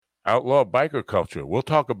outlaw biker culture. We'll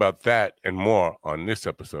talk about that and more on this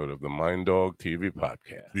episode of the Mind Dog TV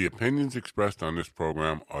podcast. The opinions expressed on this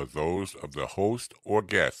program are those of the host or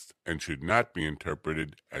guest and should not be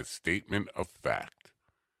interpreted as statement of fact.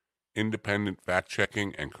 Independent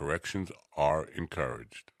fact-checking and corrections are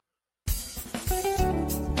encouraged.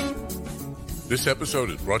 This episode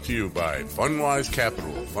is brought to you by Fundwise Capital.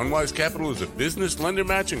 Fundwise Capital is a business lender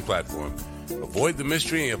matching platform. Avoid the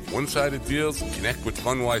mystery of one-sided deals and connect with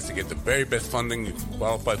Fundwise to get the very best funding you can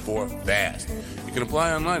qualify for fast. You can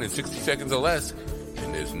apply online in 60 seconds or less,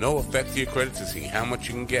 and there's no effect to your credit to see how much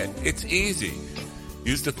you can get. It's easy.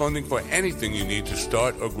 Use the funding for anything you need to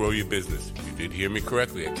start or grow your business. You did hear me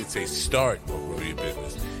correctly. I did say start or grow your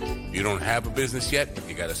business. If you don't have a business yet, but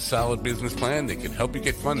you got a solid business plan, they can help you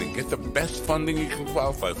get funding. Get the best funding you can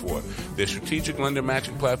qualify for. Their strategic lender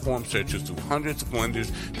matching platform searches through hundreds of lenders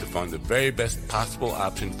to find the very best possible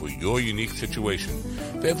option for your unique situation.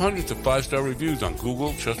 They have hundreds of 5-star reviews on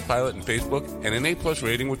Google, Trustpilot, and Facebook, and an A+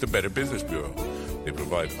 rating with the Better Business Bureau. They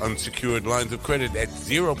provide unsecured lines of credit at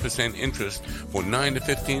 0% interest for 9 to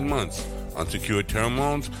 15 months. Unsecured term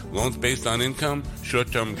loans, loans based on income,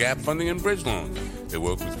 short-term gap funding, and bridge loans. They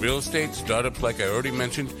work with real estate, startups like I already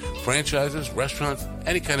mentioned, franchises, restaurants,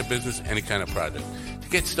 any kind of business, any kind of project. To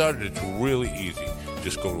get started, it's really easy.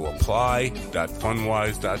 Just go to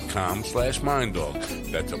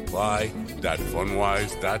apply.fundwise.com/minddog. That's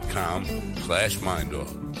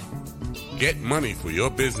apply.fundwise.com/minddog. Get money for your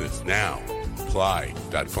business now.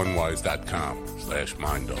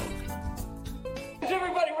 Apply.fundwise.com/minddog. Is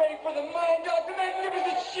everybody ready for the Mind Dog, the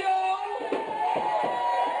Magnificent Show?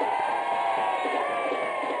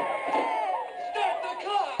 Start the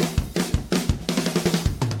clock!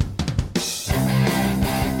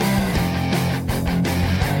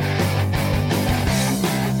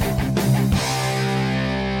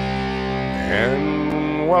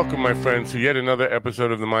 And welcome, my friends, to yet another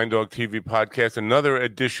episode of the Mind Dog TV podcast, another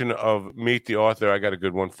edition of Meet the Author. I got a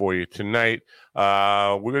good one for you tonight.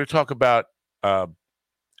 We're going to talk about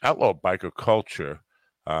outlaw biker culture,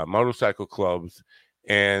 motorcycle clubs,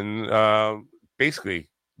 and basically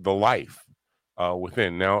the life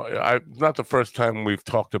within. Now, it's not the first time we've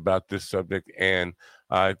talked about this subject, and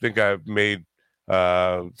I think I've made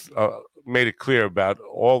it clear about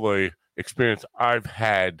all the experience I've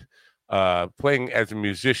had playing as a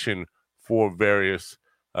musician for various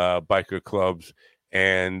biker clubs,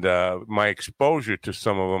 and my exposure to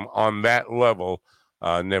some of them on that level.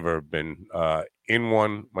 Never been in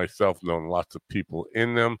one myself, known lots of people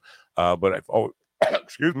in them, but I've always,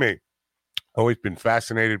 always been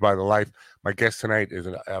fascinated by the life. My guest tonight is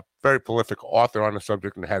a very prolific author on the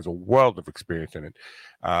subject and has a world of experience in it.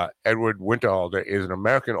 Edward Winterhalder is an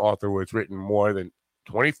American author who has written more than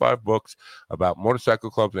 25 books about motorcycle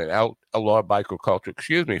clubs and outlaw biker culture.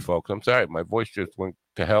 Excuse me, folks. I'm sorry. My voice just went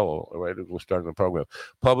to hell right as we're starting the program.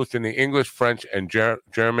 Published in the English, French, and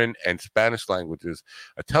German and Spanish languages.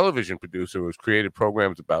 A television producer who has created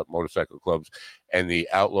programs about motorcycle clubs and the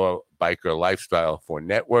outlaw biker lifestyle for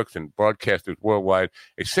networks and broadcasters worldwide.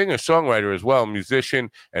 A singer-songwriter as well,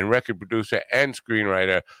 musician and record producer and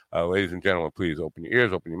screenwriter. Ladies and gentlemen, please open your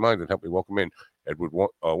ears, open your minds, and help me welcome in Edward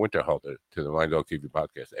Winterhalder to the Mind Dog TV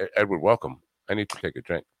podcast. Edward, welcome. I need to take a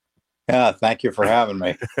drink. Yeah, thank you for having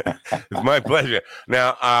me. It's my pleasure.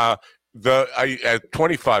 Now,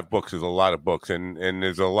 25 books is a lot of books, and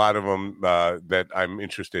there's a lot of them that I'm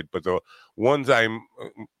interested. But the one that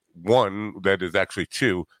is actually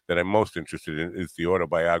two that I'm most interested in is the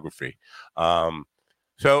autobiography.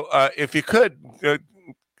 So, if you could,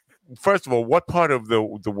 first of all, what part of the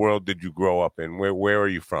world did you grow up in? Where are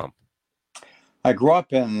you from? I grew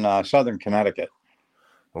up in southern Connecticut.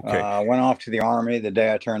 Okay. Went off to the Army the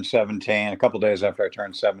day I turned 17. A couple days after I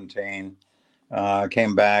turned 17,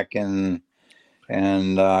 came back and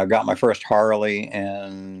got my first Harley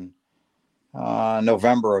in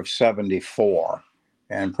November of '74,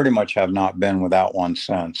 and pretty much have not been without one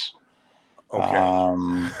since.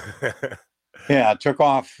 Okay. Yeah, I took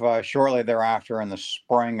off shortly thereafter in the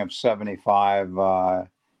spring of '75. I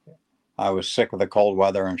was sick of the cold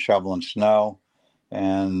weather and shoveling snow,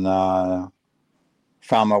 and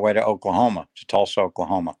found my way to Oklahoma, to Tulsa,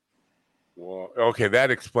 Oklahoma. Well, okay, that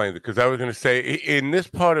explains it. Because I was going to say, in this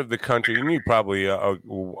part of the country, and you probably are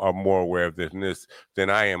more aware of this than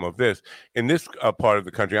I am of this. In this part of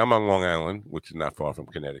the country, I'm on Long Island, which is not far from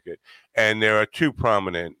Connecticut, and there are two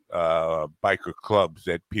prominent biker clubs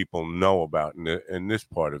that people know about in this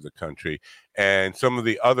part of the country, and some of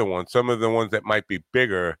the other ones, some of the ones that might be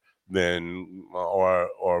bigger than or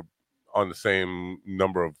on the same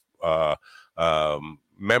number of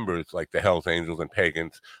members like the Hells Angels and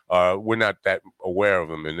Pagans. We're not that aware of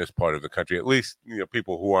them in this part of the country, at least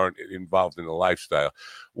people who aren't involved in the lifestyle.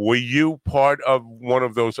 Were you part of one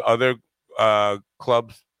of those other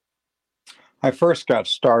clubs? I first got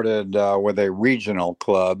started with a regional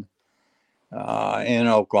club in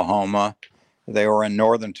Oklahoma. They were in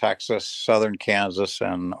northern Texas, southern Kansas,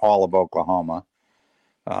 and all of Oklahoma.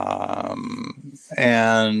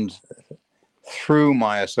 And through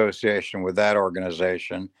my association with that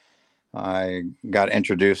organization, I got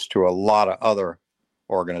introduced to a lot of other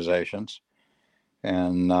organizations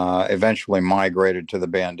and eventually migrated to the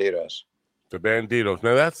Banditos. The Banditos.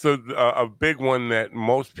 Now, that's a big one that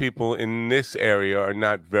most people in this area are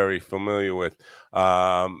not very familiar with.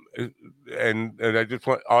 And I just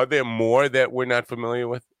want, are there more that we're not familiar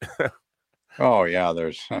with? Oh, yeah.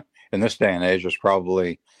 There's, in this day and age, there's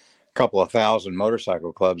probably a couple of thousand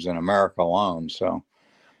motorcycle clubs in America alone. So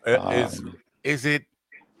is it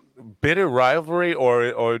bitter rivalry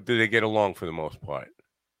or do they get along for the most part?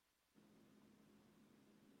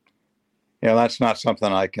 Yeah, that's not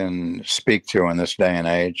something I can speak to in this day and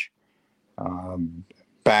age.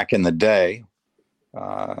 Back in the day,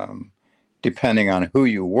 depending on who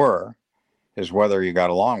you were, is whether you got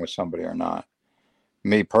along with somebody or not.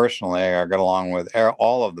 Me personally, I got along with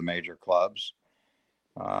all of the major clubs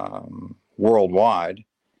worldwide,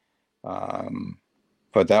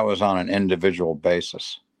 but that was on an individual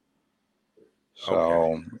basis.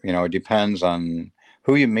 So, okay. It depends on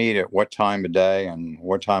who you meet at what time of day and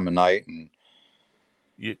what time of night. And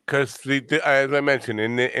because as I mentioned,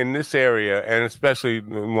 in this area, and especially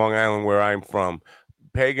in Long Island where I'm from,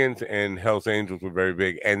 Pagans and Hells Angels were very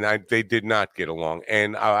big, and they did not get along.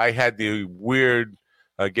 And I had the weird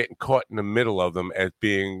getting caught in the middle of them as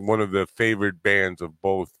being one of the favored bands of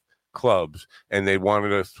both clubs, and they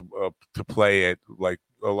wanted us to play at like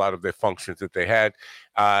a lot of their functions that they had,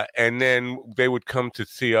 and then they would come to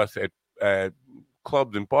see us at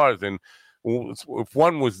clubs and bars, and if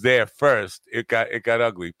one was there first, it got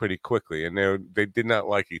ugly pretty quickly, and they did not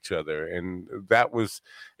like each other, and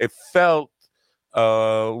it felt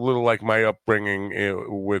a little like my upbringing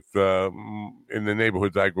with in the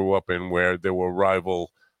neighborhoods I grew up in, where there were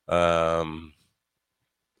rival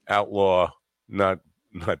outlaw, not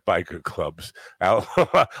biker clubs,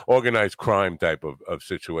 organized crime type of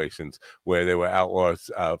situations where there were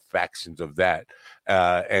outlaws, factions of that,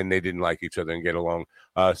 and they didn't like each other and get along.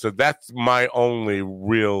 So that's my only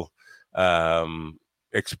real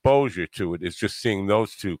exposure to it, is just seeing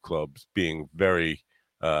those two clubs being very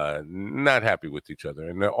not happy with each other,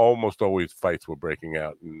 and almost always fights were breaking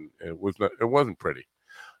out, and it wasn't pretty.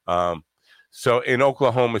 So in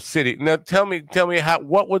Oklahoma City, now tell me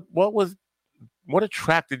what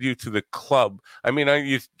attracted you to the club? I mean,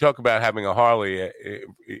 you talk about having a Harley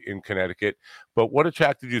in Connecticut, but what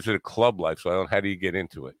attracted you to the club lifestyle, and how do you get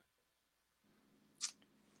into it?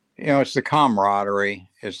 It's the camaraderie,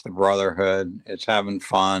 it's the brotherhood, it's having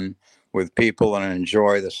fun with people and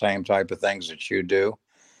enjoy the same type of things that you do.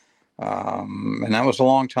 And that was a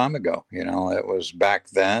long time ago. It was back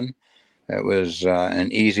then. It was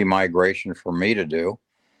an easy migration for me to do.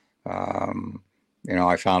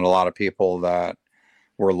 I found a lot of people that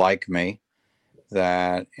were like me,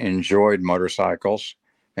 that enjoyed motorcycles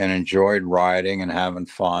and enjoyed riding and having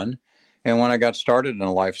fun. And when I got started in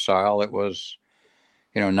the lifestyle, it was,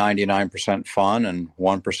 99% fun and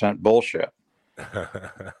 1% bullshit.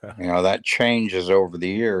 That changes over the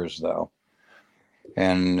years, though.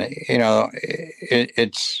 And,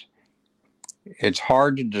 it's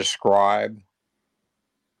hard to describe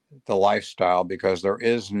the lifestyle because there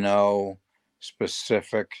is no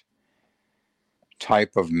specific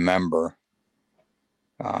type of member,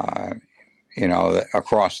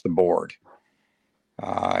 across the board.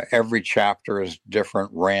 Every chapter is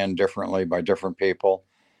different, ran differently by different people.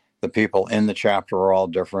 The people in the chapter are all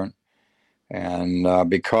different. And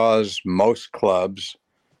because most clubs,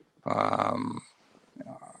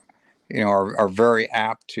 are very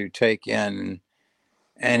apt to take in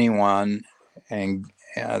anyone and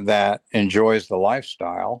that enjoys the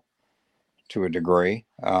lifestyle to a degree,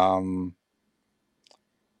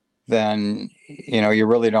 then you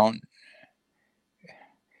really don't.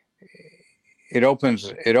 It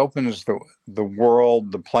opens the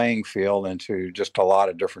world, the playing field, into just a lot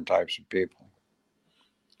of different types of people.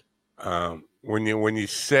 When you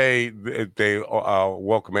say they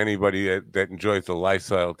welcome anybody that enjoys the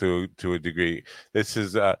lifestyle to a degree, this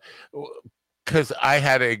is because I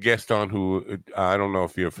had a guest on who I don't know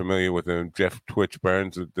if you're familiar with him, Jeff Twitch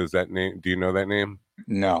Burns. Do you know that name?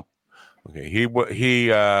 No. Okay, he's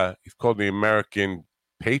called the American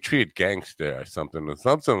Patriot Gangster or something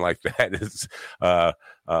like that. Is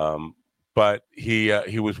but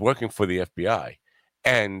he was working for the FBI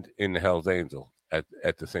and in the Hell's Angel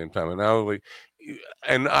at the same time, and I was like,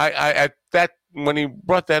 and I at that when he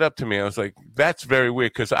brought that up to me, I was like, that's very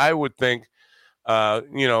weird, because I would think,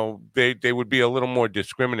 they would be a little more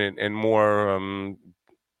discriminate and more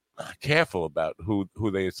careful about who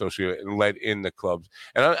they associate and let in the clubs.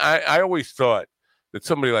 And I always thought that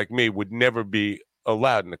somebody like me would never be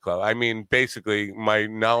allowed in the club. I mean, basically, my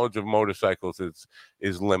knowledge of motorcycles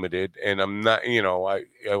is limited, and I'm not,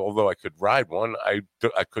 although I could ride one, I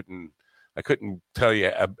couldn't tell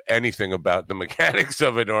you anything about the mechanics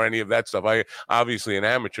of it or any of that stuff. I obviously an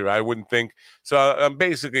amateur. I wouldn't think so. I'm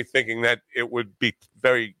basically thinking that it would be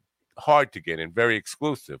very hard to get in, very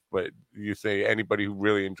exclusive. But you say anybody who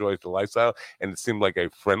really enjoys the lifestyle, and it seemed like a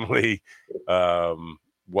friendly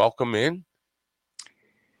welcome in.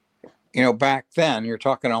 Back then, you're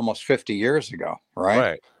talking almost 50 years ago, right?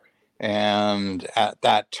 Right. And at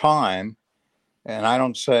that time, and I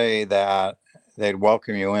don't say that they'd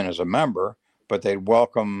welcome you in as a member, but they'd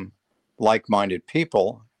welcome like-minded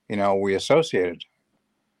people, we associated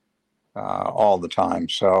all the time.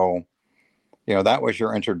 So, that was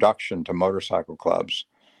your introduction to motorcycle clubs.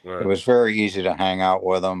 Right. It was very easy to hang out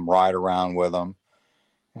with them, ride around with them.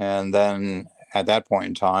 And then at that point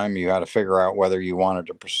in time, you had to figure out whether you wanted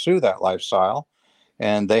to pursue that lifestyle,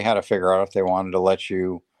 and they had to figure out if they wanted to let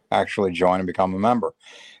you actually join and become a member.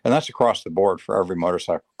 And that's across the board for every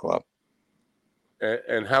motorcycle club.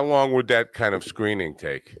 And how long would that kind of screening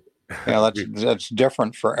take? That's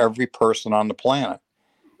different for every person on the planet.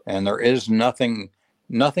 And there is nothing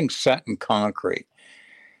set in concrete.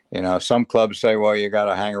 Some clubs say, well, you got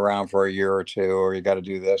to hang around for a year or two, or you got to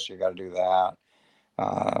do this, you got to do that.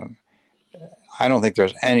 I don't think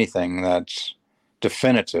there's anything that's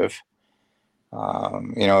definitive.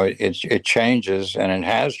 It changes, and it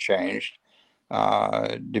has changed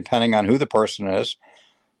depending on who the person is,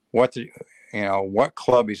 what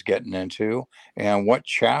club he's getting into, and what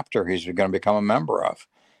chapter he's going to become a member of,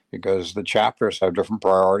 because the chapters have different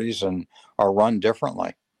priorities and are run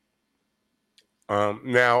differently.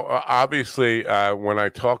 Now, obviously, when I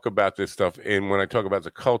talk about this stuff, and when I talk about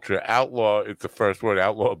the culture, outlaw is the first word,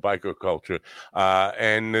 outlaw biker culture.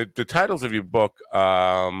 And the titles of your book,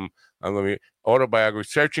 Autobiography,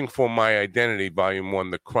 Searching for My Identity, Volume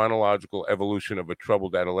 1, The Chronological Evolution of a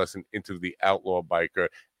Troubled Adolescent into the Outlaw Biker,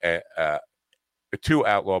 to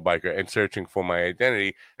Outlaw Biker, and Searching for My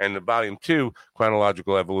Identity, and the Volume 2,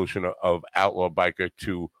 Chronological Evolution of Outlaw Biker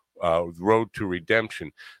to Road to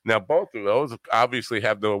Redemption. Now, both of those obviously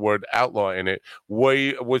have the word outlaw in it.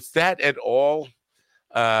 Was that at all?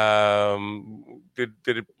 Was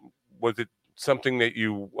it something that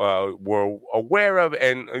you were aware of,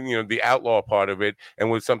 and the outlaw part of it,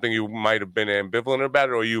 and was something you might have been ambivalent about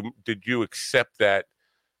it, or did you accept that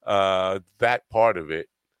that part of it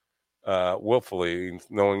willfully,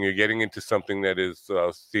 knowing you're getting into something that is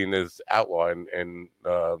seen as outlaw and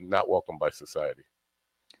not welcome by society?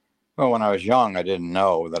 Well, when I was young, I didn't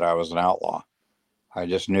know that I was an outlaw. I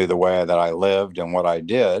just knew the way that I lived and what I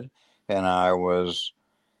did. And I was,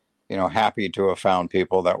 happy to have found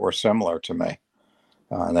people that were similar to me,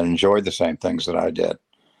 that enjoyed the same things that I did.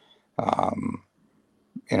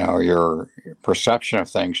 Your perception of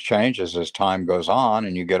things changes as time goes on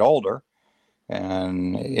and you get older.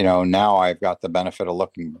 And, now I've got the benefit of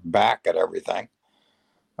looking back at everything.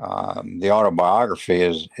 The autobiography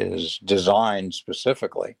is designed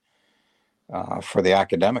specifically for the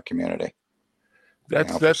academic community.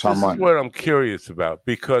 This is what I'm curious about,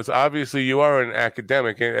 because obviously you are an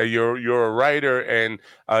academic, and you're a writer, and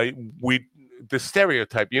the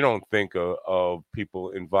stereotype, you don't think of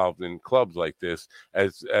people involved in clubs like this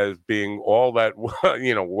as being all that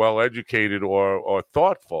well educated or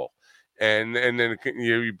thoughtful, and then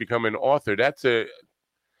you become an author. That's a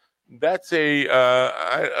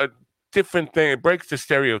different thing. It breaks the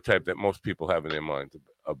stereotype that most people have in their minds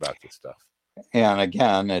about this stuff. And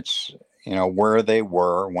again, it's, where they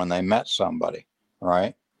were when they met somebody,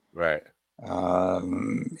 right? Right. I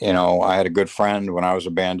had a good friend when I was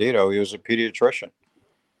a bandito. He was a pediatrician.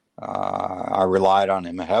 I relied on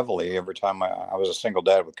him heavily every time I was a single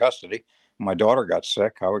dad with custody. When my daughter got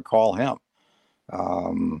sick, I would call him.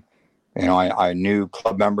 I knew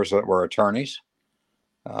club members that were attorneys.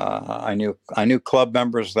 I knew club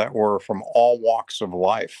members that were from all walks of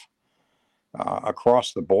life,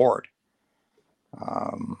 across the board.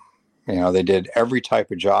 They did every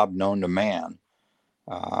type of job known to man.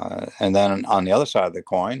 And then on the other side of the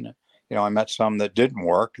coin, I met some that didn't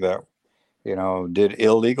work, that, did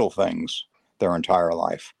illegal things their entire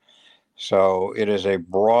life. So it is a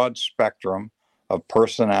broad spectrum of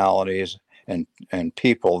personalities and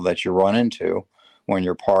people that you run into when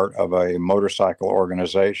you're part of a motorcycle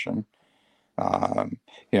organization.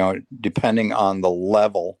 Depending on the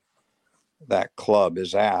level that club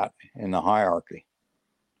is at in the hierarchy.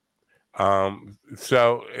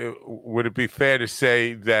 So would it be fair to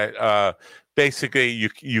say that basically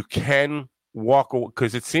you can walk away,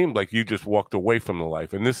 because it seemed like you just walked away from the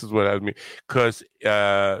life, and this is what I mean, because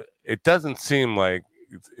it doesn't seem like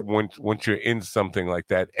once you're in something like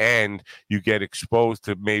that and you get exposed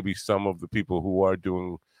to maybe some of the people who are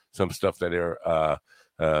doing some stuff that are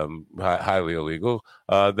highly illegal,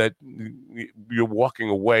 that you're walking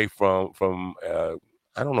away from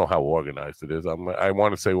I don't know how organized it is. I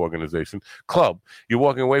want to say organization, club. You're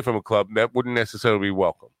walking away from a club that wouldn't necessarily be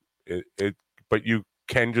welcome. But you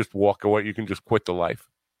can just walk away. You can just quit the life.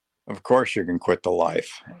 Of course, you can quit the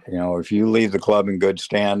life. If you leave the club in good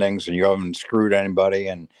standings and you haven't screwed anybody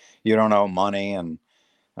and you don't owe money and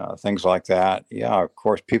things like that, yeah, of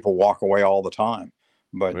course, people walk away all the time.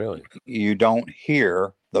 But really, you don't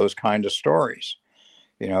hear those kind of stories.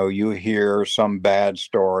 You hear some bad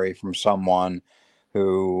story from someone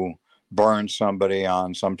who burned somebody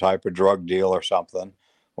on some type of drug deal or something,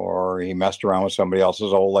 or he messed around with somebody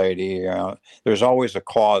else's old lady. There's always a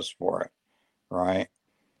cause for it, right?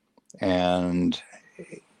 And,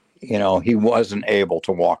 he wasn't able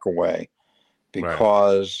to walk away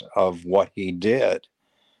because of what he did,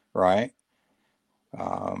 right?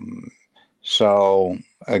 So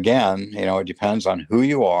again, it depends on who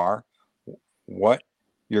you are, what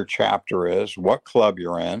your chapter is, what club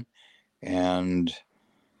you're in, and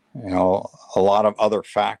a lot of other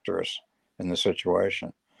factors in the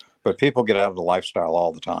situation. But people get out of the lifestyle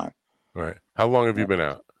all the time. Right. How long have you been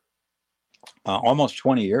out? Almost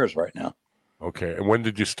 20 years right now. Okay. And when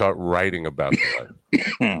did you start writing about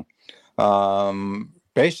the life?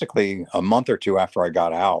 Basically a month or two after I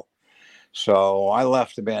got out. So I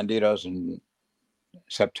left the Banditos in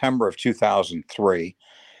September of 2003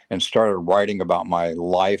 and started writing about my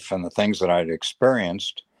life and the things that I'd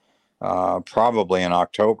experienced probably in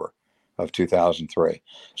October of 2003.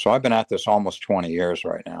 So I've been at this almost 20 years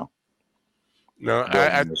right now. No,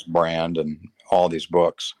 building this brand and all these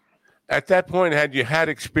books. At that point, had you had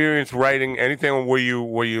experience writing anything, or were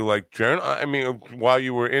you like journal? I mean, while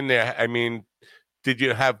you were in there, I mean, did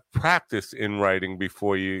you have practice in writing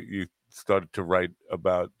before you started to write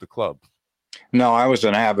about the club? No, I was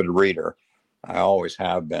an avid reader. I always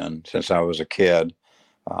have been since I was a kid.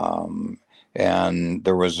 And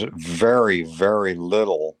there was very, very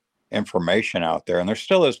little information out there. And there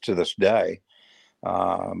still is to this day.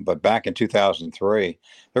 But back in 2003,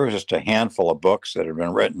 there was just a handful of books that had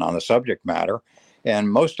been written on the subject matter.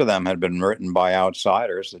 And most of them had been written by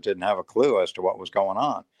outsiders that didn't have a clue as to what was going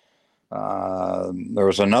on. There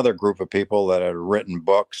was another group of people that had written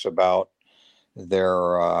books about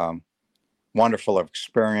their wonderful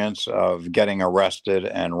experience of getting arrested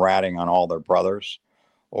and ratting on all their brothers,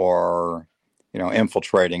 or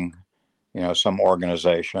infiltrating some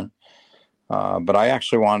organization. But I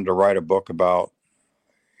actually wanted to write a book about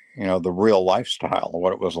the real lifestyle of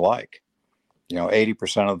what it was like.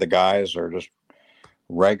 80% of the guys are just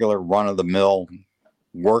regular run-of-the-mill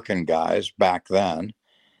working guys back then.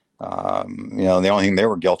 The only thing they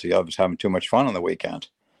were guilty of is having too much fun on the weekend.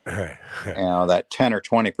 That 10 or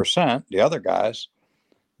 20%, the other guys,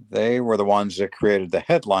 they were the ones that created the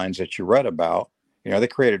headlines that you read about. They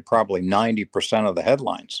created probably 90% of the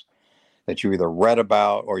headlines that you either read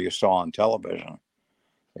about or you saw on television,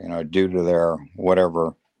 due to their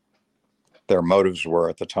whatever their motives were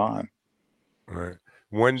at the time. Right.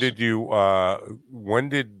 When did the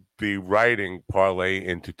writing parlay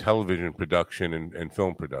into television production and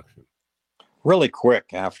film production? Really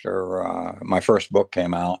quick after my first book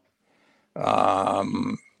came out.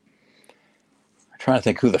 I'm trying to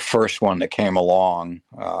think who the first one that came along.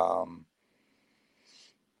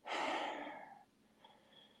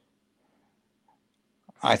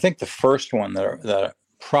 I think the first one that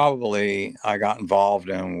probably I got involved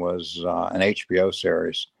in was an HBO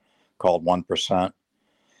series called 1%.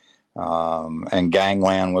 And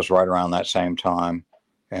Gangland was right around that same time.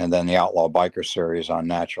 And then the Outlaw Biker series on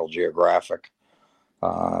National Geographic.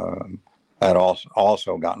 That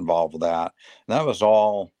also got involved with that. And that was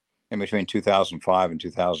all in between 2005 and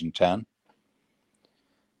 2010.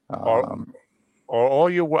 I'm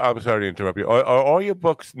sorry to interrupt you. Are all your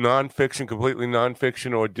books nonfiction, completely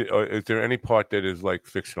nonfiction, or is there any part that is like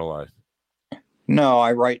fictionalized? No,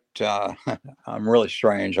 I write, I'm really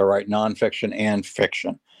strange. I write nonfiction and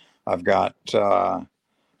fiction. I've got,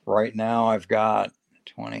 right now I've got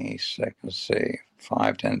 26, let's see,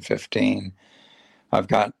 5, 10, 15. I've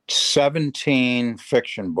got 17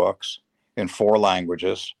 fiction books in 4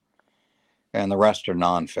 languages, and the rest are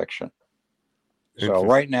nonfiction. So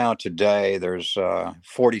right now, today, there's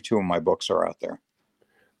 42 of my books are out there.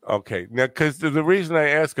 Okay. Now, because the reason I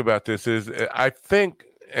ask about this is I think,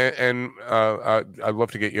 and I'd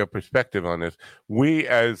love to get your perspective on this. We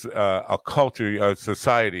as a culture, a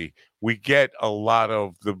society, we get a lot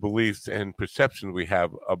of the beliefs and perceptions we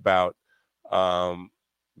have about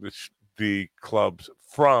the clubs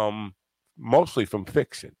mostly from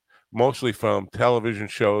fiction, mostly from television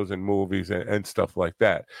shows and movies and stuff like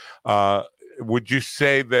that. Would you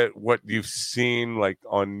say that what you've seen like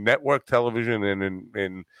on network television and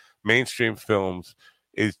in mainstream films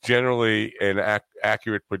is generally an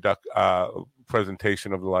accurate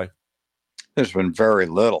presentation of the life? There's been very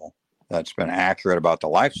little that's been accurate about the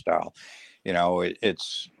lifestyle.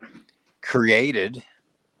 It's created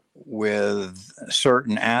with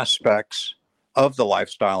certain aspects of the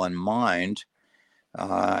lifestyle in mind,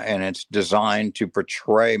 and it's designed to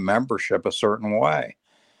portray membership a certain way.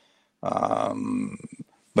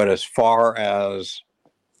 But as far as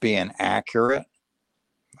being accurate,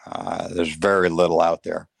 there's very little out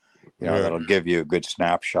there, that'll give you a good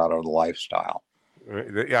snapshot of the lifestyle.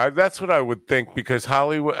 Yeah, that's what I would think, because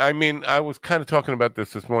Hollywood, I mean, I was kind of talking about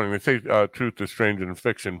this morning. They say truth is stranger than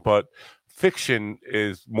fiction, but fiction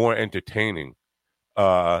is more entertaining.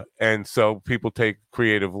 And so people take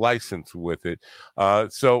creative license with it.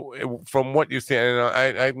 So from what you say, and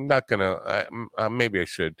I'm not going to, maybe I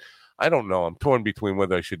should. I don't know. I'm torn between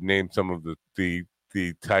whether I should name some of the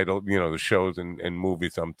title, the shows and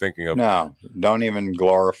movies I'm thinking of. No, don't even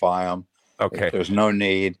glorify them. Okay. There's no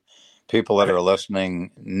need. People that are listening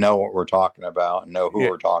know what we're talking about, know who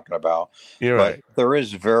we're talking about. You're but right. There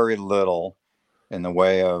is very little in the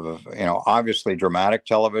way of, obviously dramatic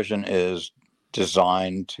television is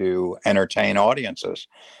designed to entertain audiences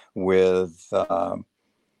with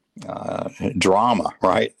drama,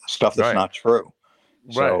 right? Stuff that's not true.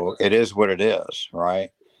 So it is what it is, right?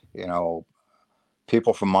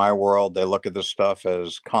 People from my world, they look at this stuff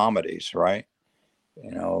as comedies, right?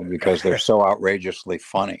 Because they're so outrageously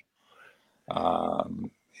funny.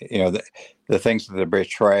 The things that they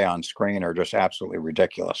portray on screen are just absolutely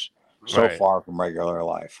ridiculous. So far from regular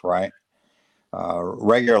life, right?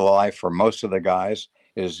 Regular life for most of the guys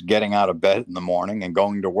is getting out of bed in the morning and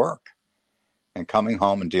going to work and coming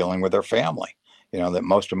home and dealing with their family. That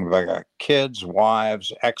most of them have got kids,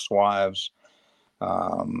 wives, ex-wives,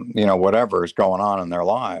 whatever is going on in their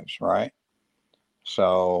lives, right?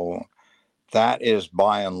 So that is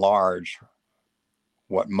by and large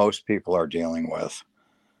what most people are dealing with.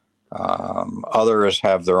 Others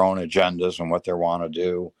have their own agendas and what they want to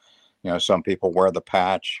do. Some people wear the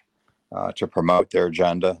patch to promote their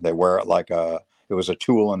agenda. They wear it like it was a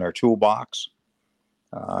tool in their toolbox.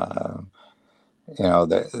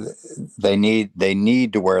 They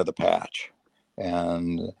need to wear the patch,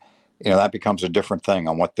 and that becomes a different thing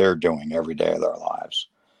on what they're doing every day of their lives.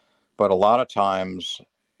 But a lot of times,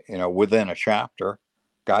 within a chapter,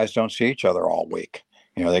 guys don't see each other all week.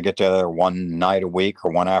 They get together one night a week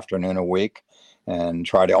or one afternoon a week and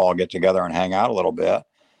try to all get together and hang out a little bit.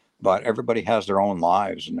 But everybody has their own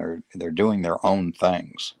lives and they're doing their own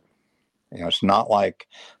things. It's not like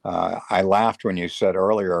I laughed when you said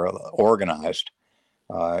earlier organized.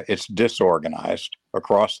 It's disorganized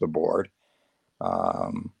across the board,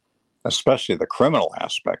 especially the criminal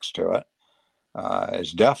aspects to it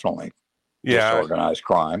is definitely disorganized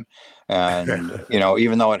crime. And,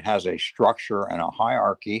 even though it has a structure and a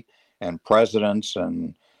hierarchy and presidents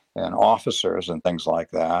and officers and things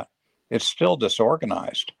like that, it's still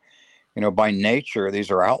disorganized. By nature,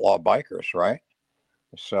 these are outlaw bikers, right?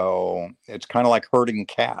 So it's kind of like herding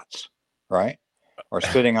cats, right? Or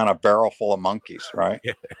sitting on a barrel full of monkeys, right?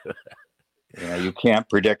 You can't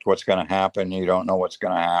predict what's going to happen. You don't know what's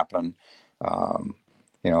going to happen.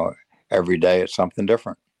 Every day it's something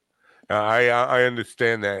different. I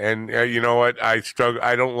understand that, and you know what? I struggle.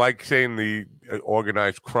 I don't like saying the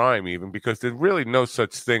organized crime, even because there's really no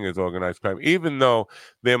such thing as organized crime. Even though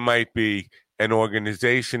there might be an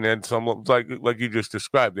organization and some like you just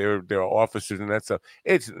described, there are officers and that stuff.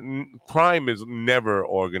 Crime is never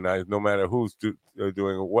organized, no matter who's doing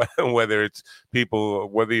it. Whether it's people,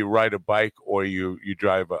 whether you ride a bike or you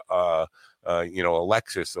drive a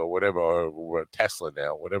Lexus or whatever, or a Tesla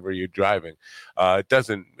now, whatever you're driving, it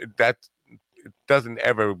doesn't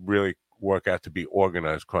ever really work out to be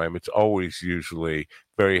organized crime. It's always usually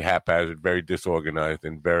very haphazard, very disorganized,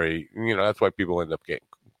 and very, that's why people end up getting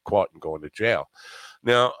caught and going to jail.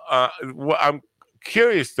 Now, I'm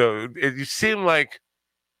curious though. You seem like,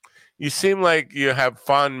 you seem like you have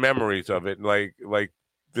fond memories of it, like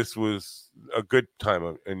this was a good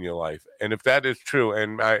time in your life. And if that is true,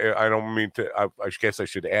 and I don't mean to, I guess I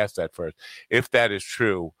should ask that first. If that is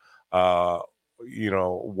true, why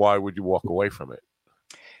would you walk away from it?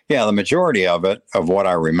 Yeah, the majority of it, of what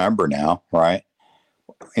I remember now, right?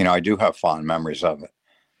 I do have fond memories of it.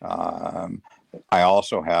 Um, I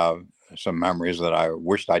also have some memories that I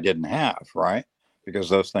wished I didn't have, right? Because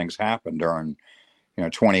those things happened during,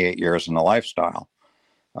 28 years in the lifestyle.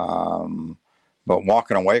 Um, but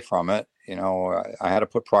walking away from it, I had to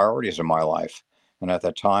put priorities in my life. And at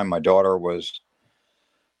that time, my daughter was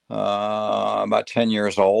about 10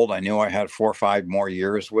 years old. I knew I had 4 or 5 more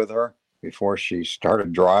years with her before she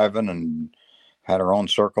started driving and had her own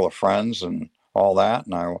circle of friends and all that.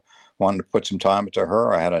 And I wanted to put some time into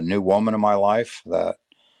her. I had a new woman in my life that,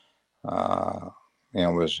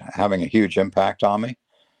 was having a huge impact on me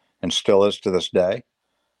and still is to this day.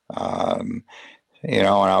 Um, and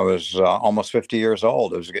I was almost 50 years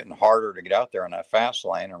old. It was getting harder to get out there in that fast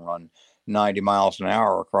lane and run 90 miles an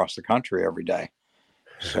hour across the country every day.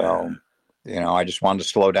 So, I just wanted to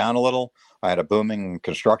slow down a little. I had a booming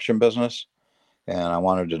construction business and I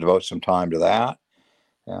wanted to devote some time to that.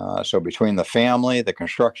 So between the family, the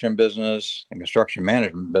construction business, and construction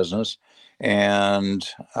management business, and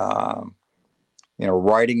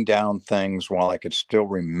writing down things while I could still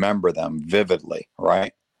remember them vividly,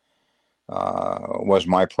 right, was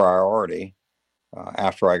my priority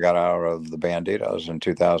after I got out of the Banditos in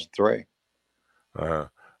 2003.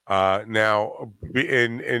 Now,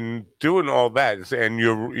 in doing all that, and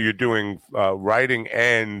you're doing writing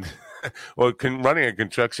and running a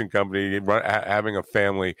construction company, having a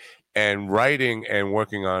family, and writing and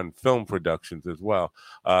working on film productions as well.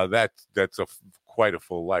 That's quite a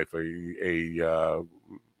full life. A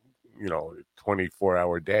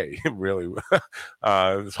 24-hour day. Really,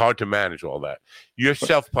 it's hard to manage all that. You're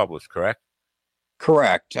self-published, correct?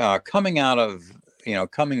 Correct. Coming out of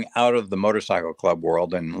the motorcycle club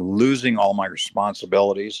world and losing all my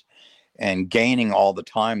responsibilities and gaining all the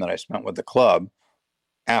time that I spent with the club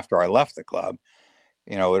after I left the club,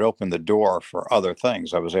 it opened the door for other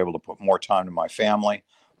things. I was able to put more time to my family,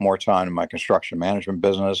 more time to my construction management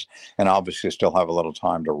business, and obviously still have a little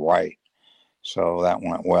time to write. So that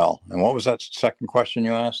went well. And what was that second question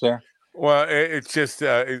you asked there? Well, it's just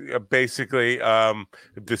basically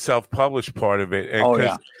the self-published part of it. Oh,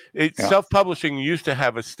 yeah. Self-publishing used to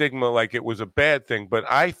have a stigma like it was a bad thing, but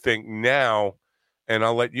I think now, and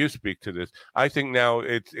I'll let you speak to this, I think now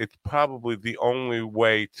it's probably the only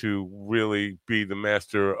way to really be the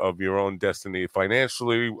master of your own destiny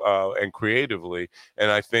financially and creatively.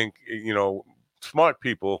 And I think, smart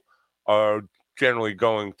people are generally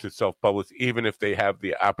going to self-publish, even if they have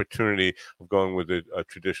the opportunity of going with a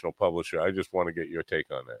traditional publisher. I just want to get your take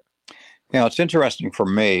on that. It's interesting for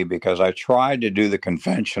me because I tried to do the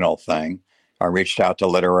conventional thing. I reached out to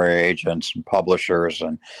literary agents and publishers,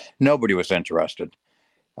 and nobody was interested.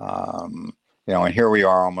 And here we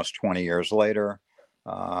are almost 20 years later.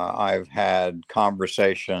 I've had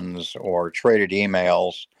conversations or traded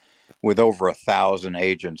emails with over 1,000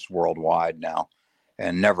 agents worldwide now,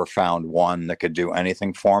 and never found one that could do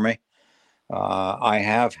anything for me. I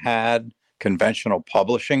have had conventional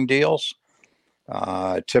publishing deals.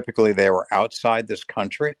 Typically, they were outside this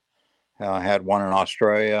country. I had one in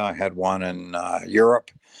Australia, I had one in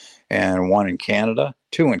Europe, and one in Canada,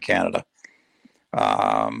 2 in Canada.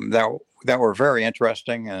 That were very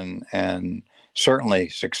interesting and certainly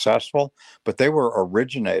successful, but they were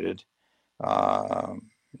originated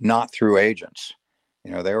not through agents.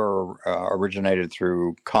 They were originated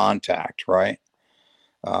through contact, right?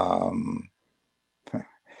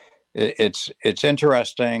 It's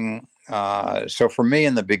interesting. So for me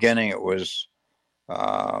in the beginning, it was,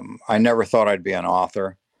 I never thought I'd be an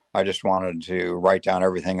author. I just wanted to write down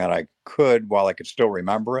everything that I could while I could still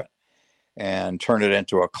remember it and turn it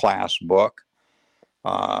into a class book.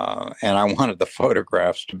 And I wanted the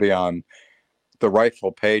photographs to be on the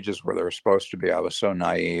rightful pages where they were supposed to be. I was so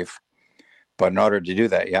naive. But in order to do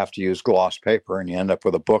that, you have to use gloss paper, and you end up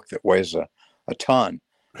with a book that weighs a ton.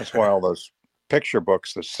 That's why all those picture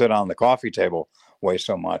books that sit on the coffee table weigh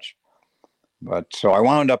so much. But so I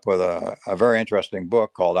wound up with a very interesting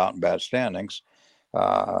book called Out in Bad Standings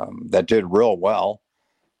that did real well.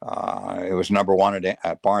 It was #1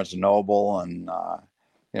 at Barnes & Noble, and,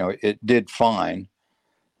 it did fine.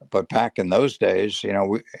 But back in those days,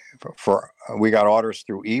 we got orders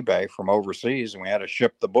through eBay from overseas, and we had to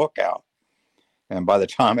ship the book out. And by the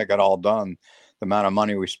time it got all done, the amount of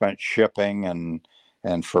money we spent shipping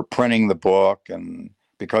and for printing the book, and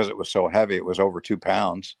because it was so heavy, it was over 2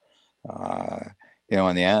 pounds.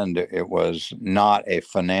 in the end, it was not a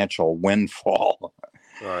financial windfall.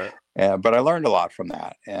 Right. But I learned a lot from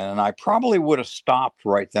that. And I probably would have stopped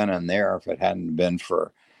right then and there if it hadn't been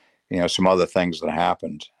for, some other things that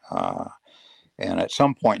happened. And at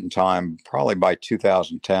some point in time, probably by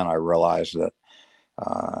 2010, I realized that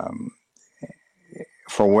um,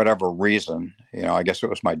 for whatever reason, I guess it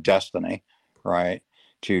was my destiny, right,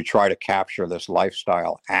 to try to capture this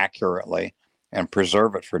lifestyle accurately and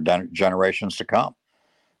preserve it for generations to come.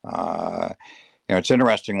 It's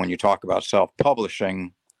interesting when you talk about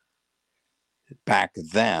self-publishing back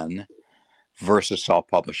then versus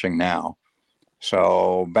self-publishing now.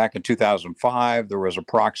 So back in 2005, there was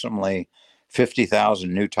approximately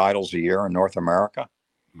 50,000 new titles a year in North America.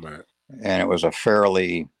 Right. And it was a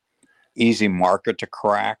fairly easy market to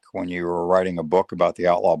crack when you were writing a book about the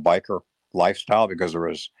outlaw biker lifestyle because there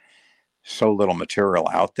was so little material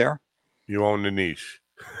out there. You own the niche.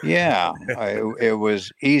 Yeah, it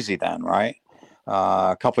was easy then, right?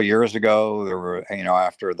 A couple of years ago, there were,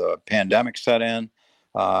 after the pandemic set in,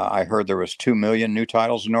 I heard there was 2 million new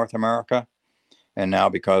titles in North America. And now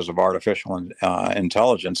because of artificial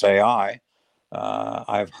intelligence, AI,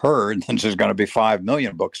 I've heard that there's going to be 5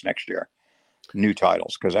 million books next year, new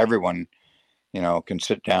titles, because everyone, can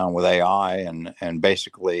sit down with AI and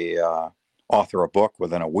basically author a book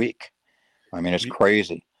within a week. I mean, it's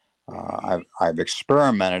crazy. I've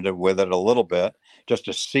experimented with it a little bit just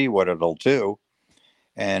to see what it'll do.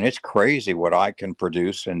 And it's crazy what I can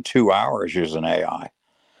produce in 2 hours using AI.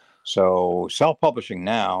 So self-publishing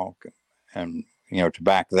now and, to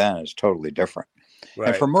back then is totally different. Right.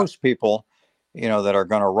 And for most people, that are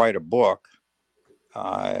going to write a book,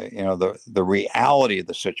 the reality of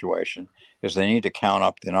the situation is they need to count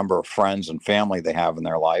up the number of friends and family they have in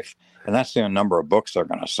their life. And that's the number of books they're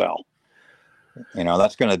going to sell.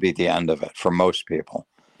 That's going to be the end of it for most people.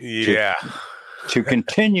 Yeah. To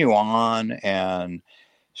continue on and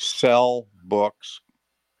sell books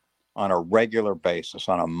on a regular basis,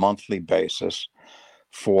 on a monthly basis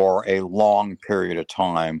for a long period of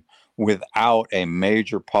time without a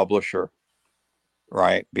major publisher,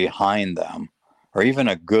 right, behind them, or even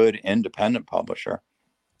a good independent publisher,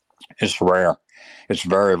 is rare. It's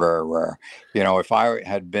very, very rare. If I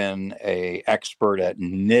had been an expert at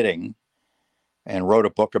knitting and wrote a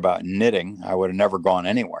book about knitting, I would have never gone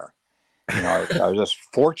anywhere. I was just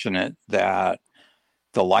fortunate that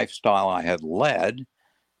the lifestyle I had led,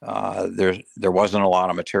 there wasn't a lot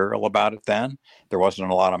of material about it then. There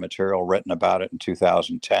wasn't a lot of material written about it in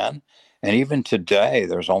 2010. And even today,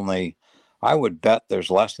 I would bet there's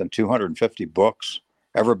less than 250 books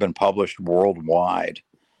ever been published worldwide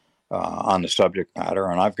on the subject matter.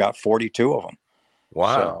 And I've got 42 of them.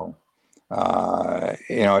 Wow. So,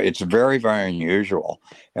 it's very, very unusual.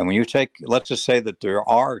 And when you let's just say that there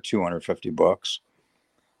are 250 books,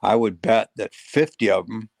 I would bet that 50 of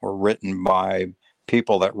them were written by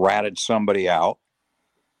people that ratted somebody out.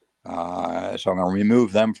 So I'm going to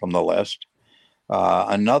remove them from the list.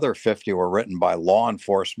 Another 50 were written by law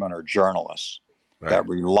enforcement or journalists that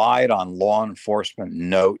relied on law enforcement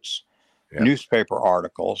notes, newspaper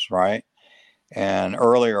articles, right? And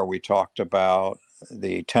earlier we talked about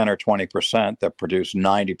the 10 or 20% that produce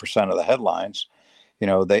 90% of the headlines.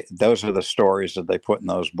 Those are the stories that they put in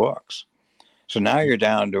those books. So now you're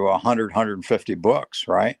down to 100, 150 books,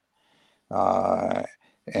 right? And,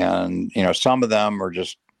 some of them are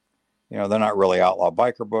just, they're not really outlaw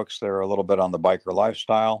biker books. They're a little bit on the biker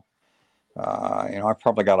lifestyle. I've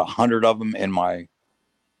probably got 100 of them in my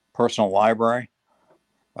personal library.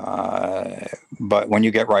 But when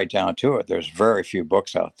you get right down to it, there's very few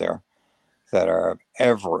books out there that are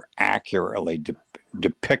ever accurately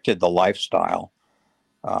depicted the lifestyle,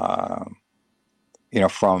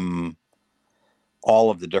 from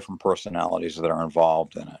all of the different personalities that are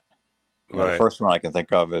involved in it. The first one I can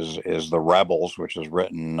think of is The Rebels, which is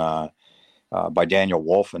written by Daniel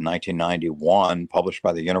Wolfe in 1991, published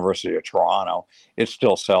by the University of Toronto. It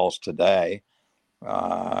still sells today.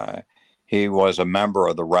 He was a member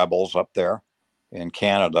of the Rebels up there in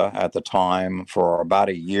Canada at the time for about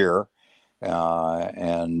a year,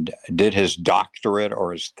 and did his doctorate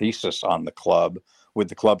or his thesis on the club with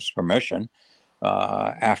the club's permission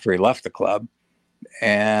after he left the club.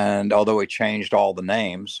 And although he changed all the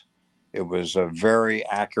names, it was a very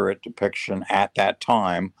accurate depiction at that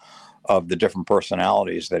time of the different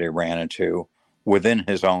personalities that he ran into within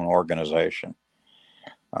his own organization.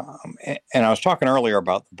 And I was talking earlier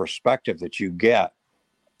about the perspective that you get.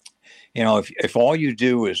 If all you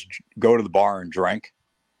do is go to the bar and drink,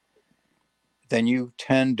 then you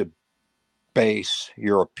tend to base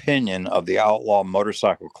your opinion of the outlaw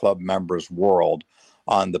motorcycle club members' world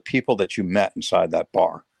on the people that you met inside that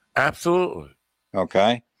bar. Absolutely.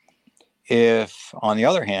 Okay. If, on the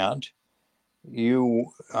other hand,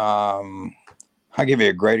 I'll give you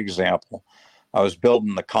a great example. I was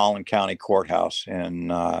building the Collin County Courthouse in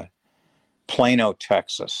Plano,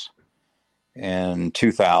 Texas in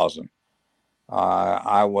 2000.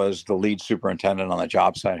 I was the lead superintendent on the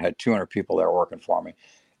job site. I had 200 people there working for me.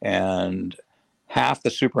 And half the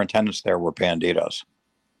superintendents there were banditos.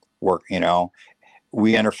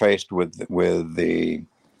 We interfaced with the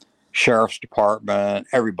sheriff's department,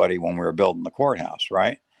 everybody when we were building the courthouse,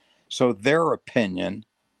 right? So their opinion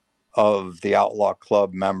of the Outlaw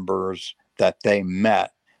Club members that they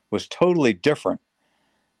met was totally different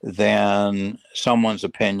than someone's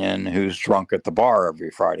opinion who's drunk at the bar every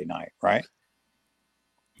Friday night, right?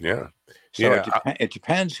 Yeah. So it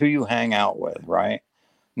depends who you hang out with, right?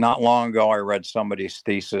 Not long ago, I read somebody's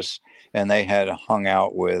thesis, and they had hung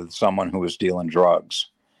out with someone who was dealing drugs.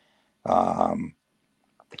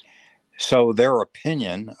 So their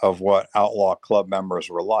opinion of what Outlaw Club members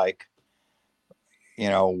were like,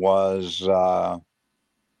 was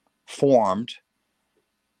formed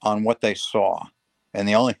on what they saw. And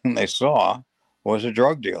the only thing they saw was a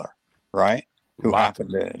drug dealer, right? Who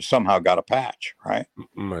happened to somehow got a patch, right?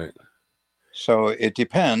 Right. So it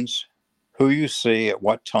depends who you see at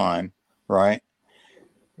what time, right?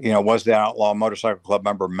 Was the Outlaw Motorcycle Club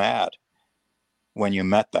member mad when you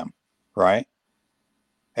met them, right?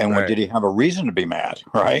 And did he have a reason to be mad,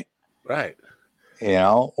 right? Right.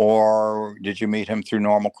 Or did you meet him through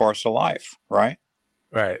normal course of life, right?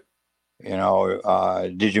 Right.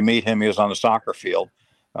 Did you meet him? He was on the soccer field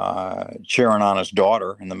cheering on his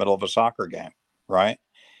daughter in the middle of a soccer game, right?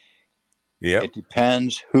 Yeah. It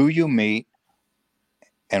depends who you meet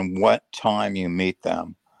and what time you meet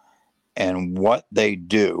them and what they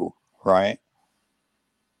do, right?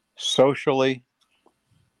 Socially,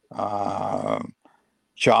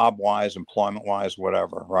 job-wise, employment-wise,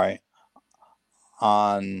 whatever, right?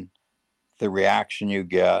 On the reaction you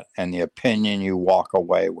get and the opinion you walk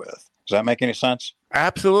away with. Does that make any sense?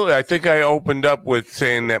 Absolutely. I think I opened up with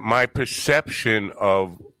saying that my perception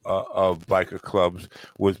of biker clubs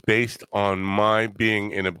was based on my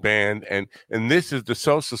being in a band, and this is the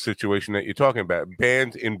social situation that you're talking about.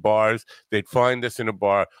 Bands in bars, they'd find us in a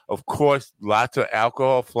bar. Of course, lots of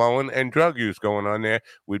alcohol flowing and drug use going on there.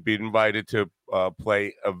 We'd be invited to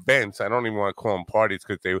play events. I don't even want to call them parties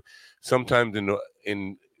because they sometimes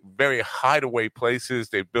in very hideaway places.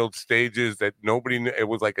 They built stages that nobody knew. It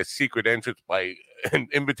was like a secret entrance by an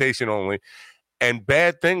invitation only, and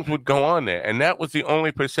bad things would go on there. And that was the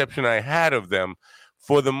only perception I had of them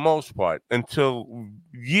for the most part until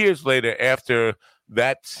years later, after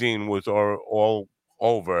that scene was all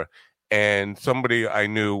over. And somebody I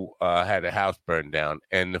knew had a house burned down,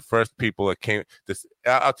 and the first people that came.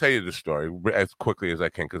 I'll tell you the story as quickly as I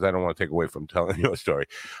can because I don't want to take away from telling your story.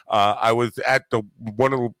 I was at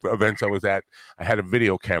one of the events I was at. I had a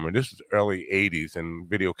video camera. This is early '80s, and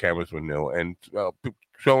video cameras were new, and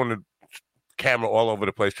showing the camera all over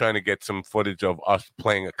the place, trying to get some footage of us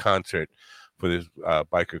playing a concert for this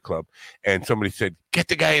biker club. And somebody said, "Get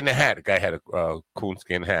the guy in the hat." The guy had a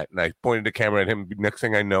coonskin hat, and I pointed the camera at him. Next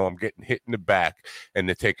thing I know, I'm getting hit in the back, and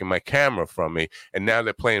they're taking my camera from me. And now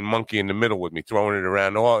they're playing monkey in the middle with me, throwing it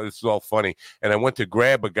around. Oh, this is all funny. And I went to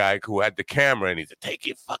grab a guy who had the camera, and he said, "Take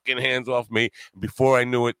your fucking hands off me." Before I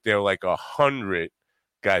knew it, there were like 100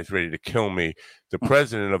 guys ready to kill me. The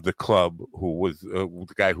president of the club, who was the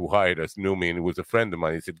guy who hired us, knew me, and he was a friend of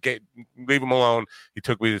mine. He said, leave him alone. He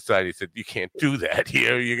took me to the side. He said, "You can't do that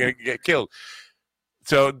here. You're going to get killed."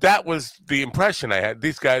 So that was the impression I had.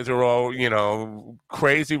 These guys are all,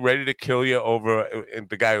 crazy, ready to kill you over. And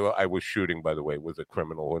the guy I was shooting, by the way, was a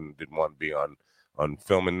criminal and didn't want to be on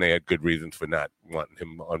film, and they had good reasons for not wanting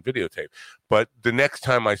him on videotape. But the next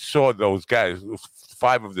time I saw those guys,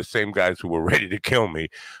 5 of the same guys who were ready to kill me,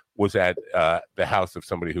 was at the house of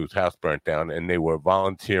somebody whose house burnt down, and they were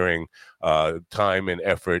volunteering time and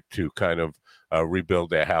effort to kind of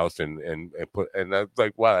rebuild their house and I was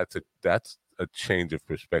like, wow, that's a change of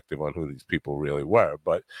perspective on who these people really were.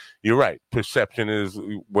 But you're right, perception is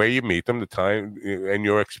where you meet them, the time, and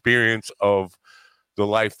your experience of the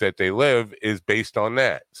life that they live is based on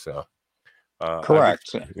that. So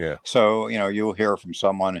correct. Yeah. So you'll hear from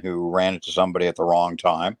someone who ran into somebody at the wrong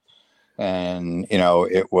time, and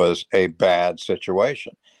it was a bad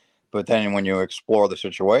situation. But then when you explore the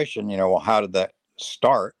situation, well, how did that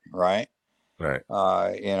start, right? Right.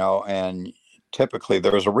 And typically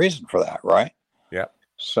there's a reason for that, right? Yeah.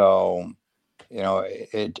 So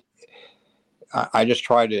I just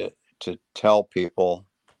try to tell people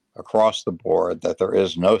across the board that there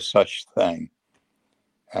is no such thing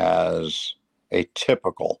as a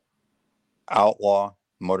typical outlaw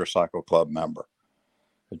motorcycle club member.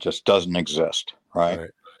 It just doesn't exist, right?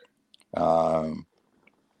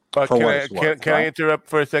 But For what it's worth, can I interrupt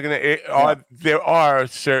for a second? There are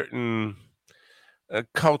certain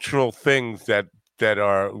cultural things that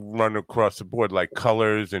are run across the board, like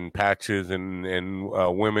colors and patches and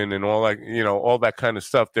women and all, like, all that kind of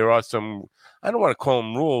stuff. There are some, I don't want to call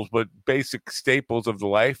them rules, but basic staples of the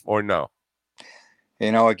life, or no?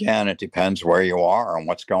 Again, it depends where you are and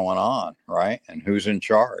what's going on, right? And who's in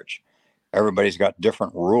charge. Everybody's got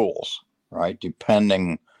different rules, right?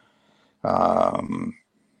 Depending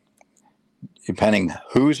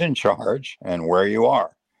who's in charge and where you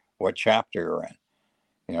are, what chapter you're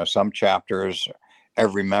in. Some chapters,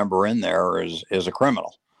 every member in there is a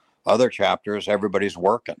criminal. Other chapters, everybody's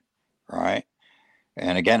working, right?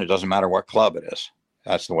 And again, it doesn't matter what club it is.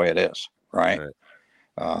 That's the way it is, right?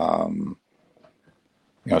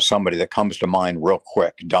 Somebody that comes to mind real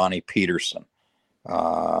quick, Donnie Peterson.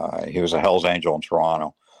 He was a Hells Angel in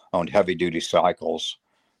Toronto, owned heavy duty cycles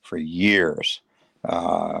for years.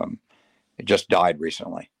 He just died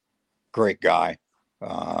recently. Great guy,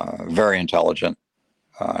 very intelligent,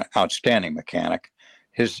 outstanding mechanic.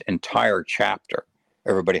 His entire chapter,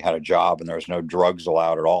 everybody had a job and there was no drugs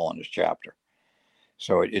allowed at all in his chapter.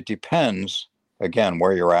 So it depends, again,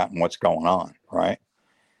 where you're at and what's going on, right?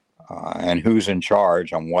 And who's in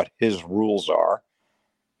charge and what his rules are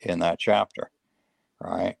in that chapter,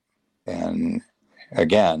 right? And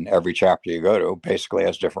again, every chapter you go to basically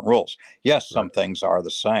has different rules. Yes, some things are the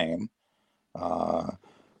same, on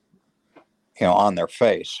their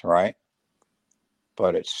face, right?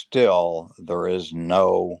 But it's still, there is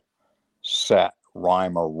no set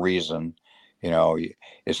rhyme or reason.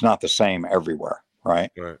 It's not the same everywhere,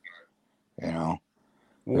 right?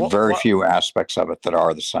 Very few aspects of it that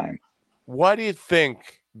are the same. What do you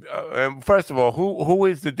think? First of all, who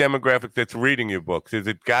is the demographic that's reading your books? Is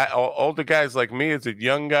it older guys like me? Is it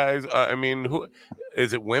young guys? Who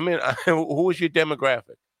is it? Women? Who is your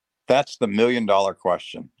demographic? That's the $1 million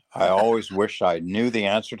question. I always wish I knew the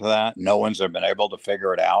answer to that. No one's ever been able to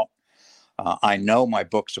figure it out. I know my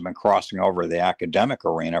books have been crossing over the academic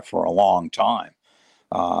arena for a long time.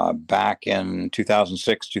 Back in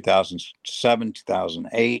 2006, 2007,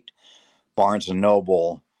 2008, Barnes &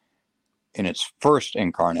 Noble, in its first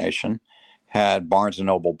incarnation, had Barnes &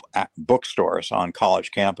 Noble bookstores on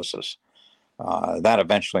college campuses. That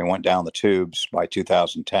eventually went down the tubes by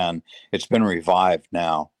 2010. It's been revived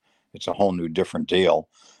now. It's a whole new different deal.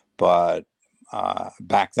 But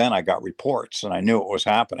back then I got reports and I knew it was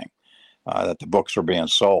happening, that the books were being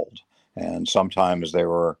sold. And sometimes they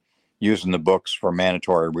were using the books for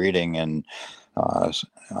mandatory reading in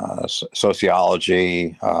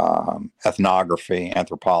sociology, ethnography,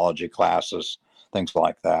 anthropology classes, things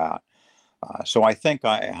like that. So I think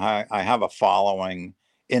I have a following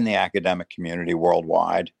in the academic community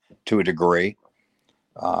worldwide to a degree.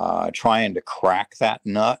 Trying to crack that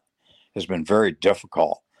nut has been very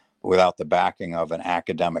difficult without the backing of an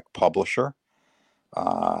academic publisher.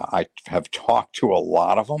 I have talked to a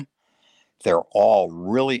lot of them. They're all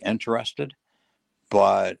really interested,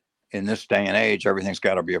 but in this day and age, everything's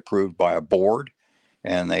got to be approved by a board,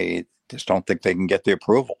 and they just don't think they can get the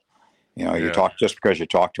approval. You talk, just because you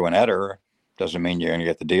talk to an editor doesn't mean you're going to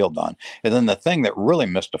get the deal done. And then the thing that really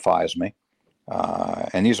mystifies me,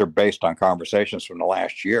 and these are based on conversations from the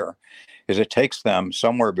last year, is it takes them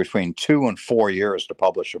somewhere between 2 and 4 years to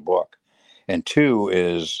publish a book. And 2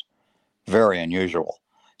 is very unusual.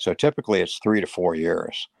 So typically it's 3 to 4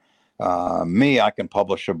 years. I can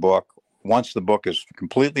publish a book once the book is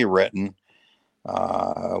completely written.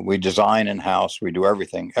 We design in-house. We do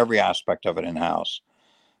everything, every aspect of it in-house.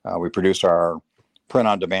 We produce our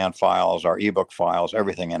print-on-demand files, our ebook files,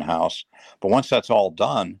 everything in-house. But once that's all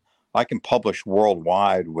done, I can publish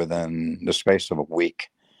worldwide within the space of a week.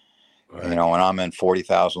 Right. And I'm in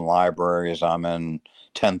 40,000 libraries. I'm in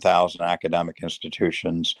 10,000 academic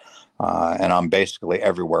institutions. And I'm basically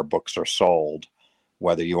everywhere books are sold,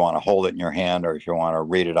 whether you want to hold it in your hand or if you want to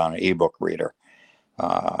read it on an ebook reader.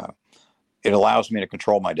 It allows me to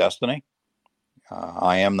control my destiny.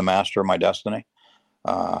 I am the master of my destiny.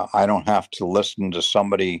 I don't have to listen to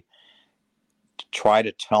somebody to try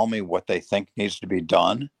to tell me what they think needs to be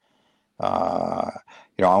done. I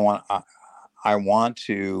want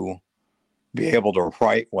to be able to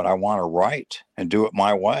write what I want to write and do it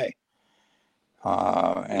my way.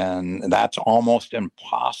 And that's almost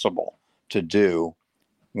impossible to do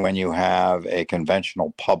when you have a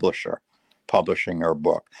conventional publisher publishing your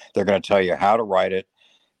book. They're going to tell you how to write it.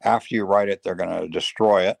 After you write it, they're going to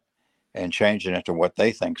destroy it and change it into what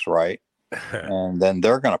they think's right. and then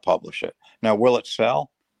they're going to publish it. Now, will it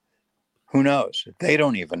sell? Who knows? They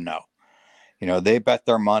don't even know. They bet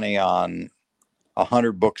their money on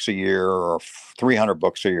 100 books a year or 300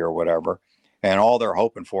 books a year or whatever. And all they're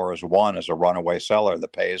hoping for is one is a runaway seller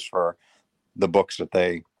that pays for the books that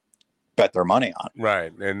they bet their money on.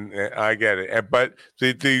 Right, and I get it. But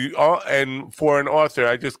and for an author,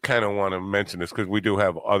 I just kind of want to mention this because we do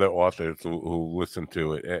have other authors who listen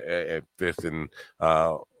to it at this, and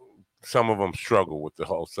some of them struggle with the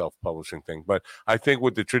whole self-publishing thing. But I think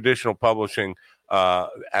with the traditional publishing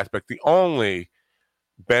aspect, the only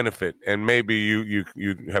benefit, and maybe you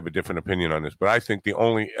have a different opinion on this, but I think the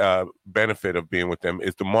only benefit of being with them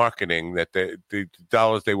is the marketing, that the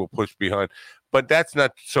dollars they will push behind. But that's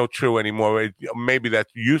not so true anymore. Maybe that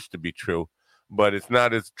used to be true, but it's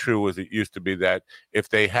not as true as it used to be, that if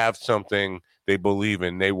they have something they believe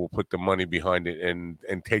in, they will put the money behind it and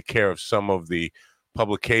take care of some of the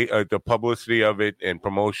publicity of it and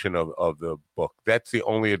promotion of the book. That's the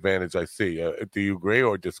only advantage I see. Do you agree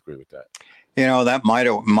or disagree with that? That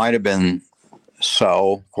might have been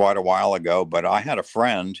so quite a while ago, but I had a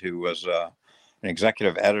friend who was an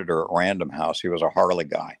executive editor at Random House. He was a Harley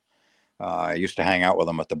guy. I used to hang out with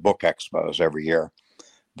him at the book expos every year.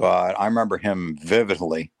 But I remember him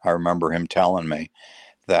vividly. I remember him telling me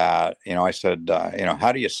that, I said,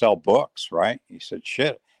 how do you sell books, right? He said,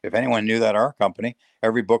 shit, if anyone knew that our company,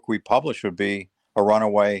 every book we publish would be a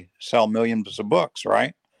runaway, sell millions of books,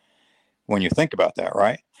 right? When you think about that,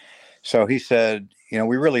 right? So he said,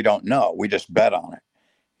 we really don't know. We just bet on it.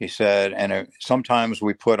 He said, and sometimes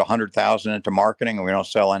we put 100,000 into marketing and we don't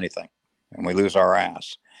sell anything and we lose our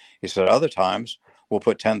ass. He said, other times we'll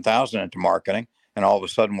put 10,000 into marketing and all of a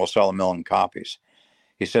sudden we'll sell 1 million copies.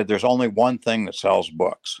 He said, there's only one thing that sells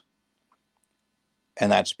books.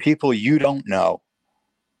 And that's people you don't know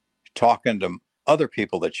talking to other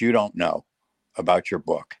people that you don't know about your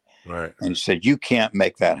book. Right. And he said, you can't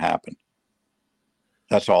make that happen.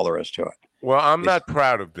 That's all there is to it. Well, I'm not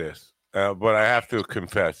proud of this, but I have to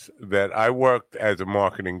confess that I worked as a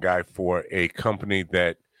marketing guy for a company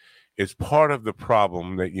that is part of the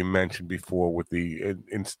problem that you mentioned before with the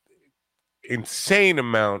insane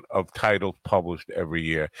amount of titles published every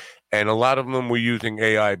year. And a lot of them were using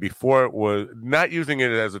AI. Before, it was not using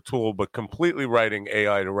it as a tool, but completely writing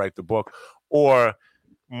AI to write the book. Or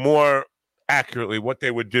more accurately, what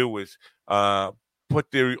they would do is put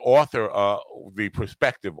the author, the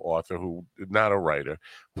prospective author who is not a writer,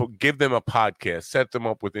 give them a podcast, set them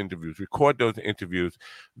up with interviews, record those interviews,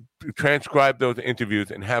 transcribe those interviews,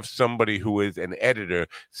 and have somebody who is an editor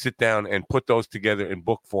sit down and put those together in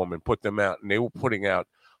book form and put them out. And they were putting out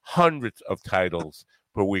hundreds of titles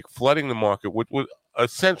per week, flooding the market with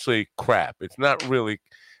essentially crap. It's not really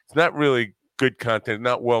good content,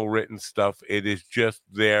 not well-written stuff. It is just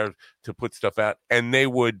there to put stuff out. And they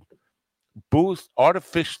would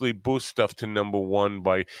artificially boost stuff to number one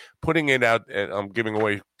by putting it out, and I'm giving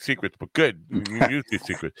away secrets, but good, you use these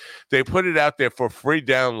secrets. They put it out there for free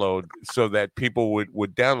download so that people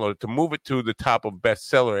would download it to move it to the top of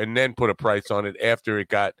bestseller and then put a price on it after it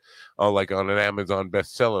got like on an Amazon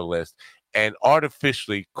bestseller list, and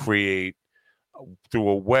artificially create through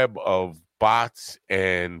a web of bots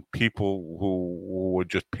and people who were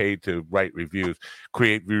just paid to write reviews,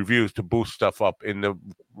 create reviews to boost stuff up in the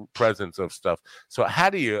presence of stuff. So how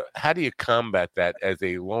do you combat that as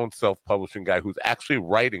a lone self-publishing guy who's actually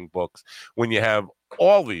writing books when you have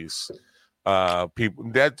all these people?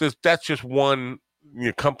 That's just one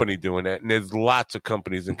company doing that, and there's lots of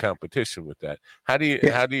companies in competition with that. How do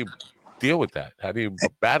you deal with that? How do you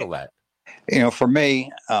battle that? For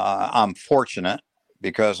me, I'm fortunate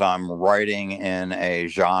because I'm writing in a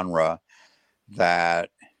genre that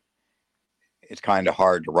it's kind of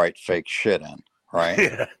hard to write fake shit in,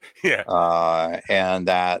 right? Yeah. And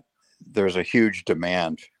that there's a huge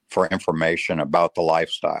demand for information about the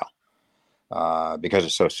lifestyle because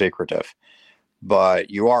it's so secretive. But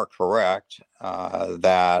you are correct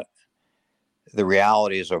that the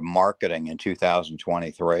realities of marketing in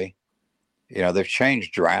 2023, they've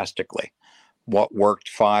changed drastically. What worked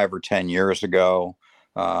 5 or 10 years ago,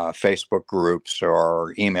 Facebook groups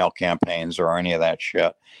or email campaigns or any of that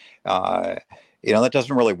shit, that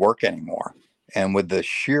doesn't really work anymore. And with the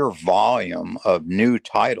sheer volume of new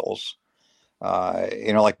titles,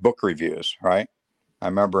 like book reviews, right? I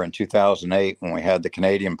remember in 2008 when we had the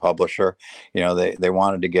Canadian publisher, they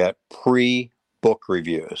wanted to get pre-book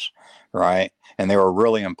reviews, right? And they were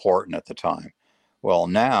really important at the time. Well,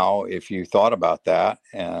 now, if you thought about that,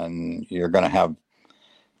 and you're going to have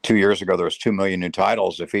 2 years ago, there was 2 million new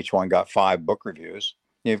titles. If each one got 5 book reviews,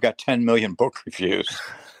 you've got 10 million book reviews.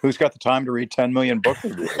 Who's got the time to read 10 million book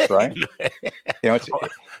reviews, right?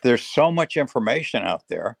 There's so much information out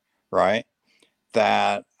there, right?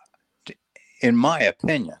 That, in my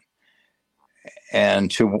opinion, and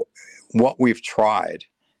to what we've tried,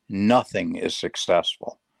 nothing is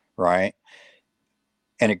successful, right?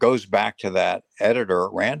 And it goes back to that editor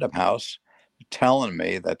at Random House telling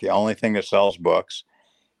me that the only thing that sells books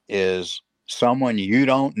is someone you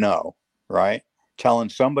don't know, right? Telling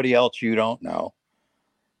somebody else you don't know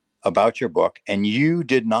about your book, and you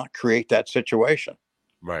did not create that situation.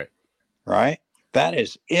 Right. Right? That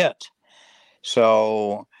is it.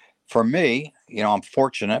 So for me, I'm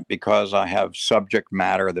fortunate because I have subject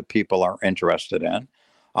matter that people are interested in.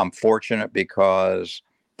 I'm fortunate because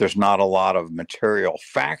there's not a lot of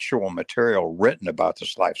factual material written about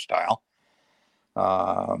this lifestyle.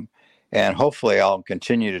 And hopefully I'll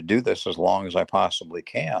continue to do this as long as I possibly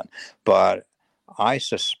can. But I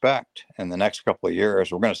suspect in the next couple of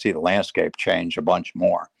years, we're going to see the landscape change a bunch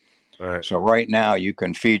more. Right. So right now you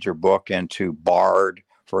can feed your book into Bard,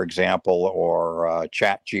 for example, or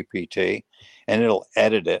Chat GPT, and it'll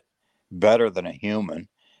edit it better than a human,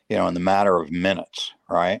 in the matter of minutes,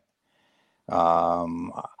 right? I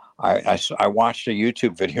watched a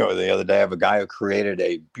YouTube video the other day of a guy who created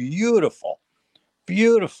a beautiful,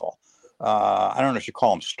 I don't know if you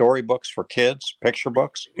call them storybooks for kids, picture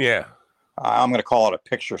books. Yeah. I'm going to call it a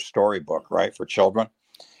picture storybook, right, for children.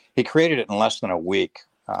 He created it in less than a week,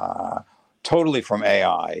 totally from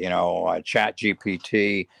AI. Chat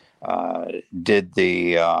GPT did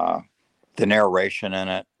the narration in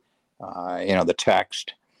it, the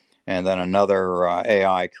text, and then another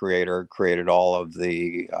AI creator created all of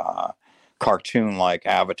the cartoon-like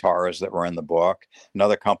avatars that were in the book.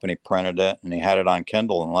 Another company printed it, and he had it on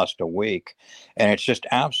Kindle in less than a week. And it's just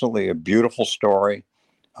absolutely a beautiful story,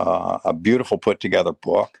 a beautiful put-together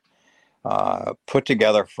book, put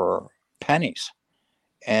together for pennies.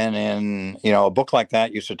 And a book like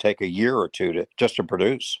that used to take a year or two just to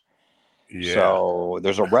produce. Yeah. So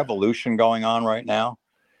there's a revolution going on right now.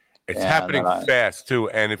 It's happening fast too,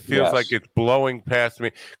 and it feels like it's blowing past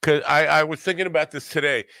me. Because I was thinking about this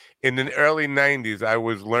today. In the early '90s, I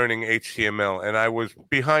was learning HTML, and I was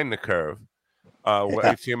behind the curve.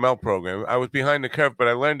 HTML program, I was behind the curve, but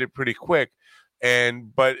I learned it pretty quick.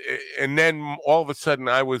 And then all of a sudden,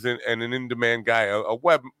 I was an in-demand guy, a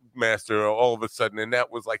webmaster, all of a sudden, and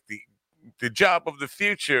that was like the job of the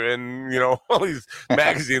future. And all these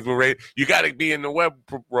magazines were rated. You got to be in the web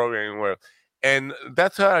programming world. And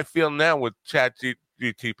that's how I feel now with Chat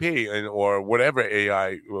GTP or whatever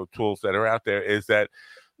AI tools that are out there, is that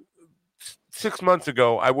 6 months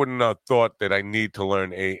ago, I wouldn't have thought that I need to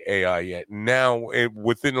learn AI yet. Now,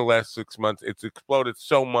 within the last 6 months, it's exploded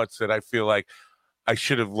so much that I feel like I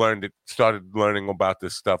should have started learning about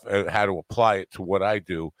this stuff, how to apply it to what I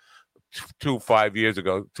do 2 to 5 years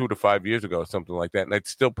ago, something like that. And I'd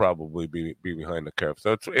still probably be behind the curve.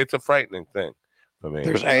 So it's a frightening thing.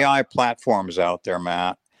 There's AI platforms out there,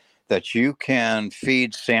 Matt, that you can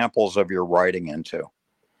feed samples of your writing into,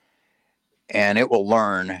 and it will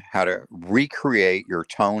learn how to recreate your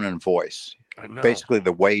tone and voice, basically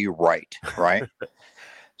the way you write, right?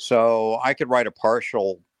 So I could write a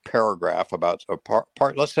partial paragraph about a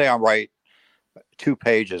part. Let's say I write 2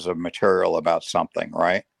 pages of material about something,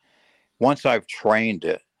 right? Once I've trained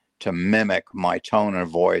it to mimic my tone and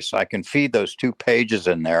voice, I can feed those 2 pages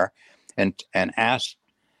in there and ask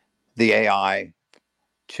the AI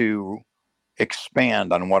to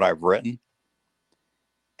expand on what I've written.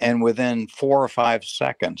 And within 4 or 5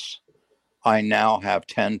 seconds, I now have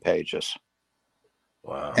 10 pages.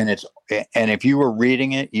 Wow. And if you were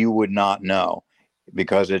reading it, you would not know,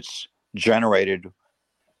 because it's generated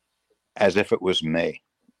as if it was me,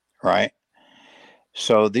 right?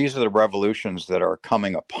 So these are the revolutions that are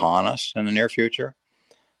coming upon us in the near future.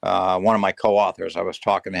 One of my co-authors, I was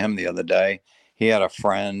talking to him the other day. He had a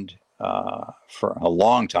friend, for a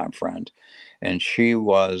longtime friend, and she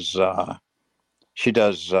does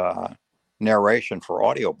narration for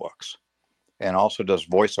audiobooks and also does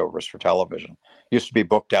voiceovers for television. Used to be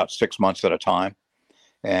booked out 6 months at a time.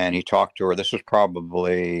 And he talked to her. This was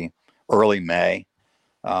probably early May.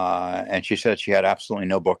 And she said she had absolutely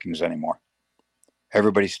no bookings anymore.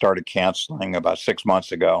 Everybody started canceling about 6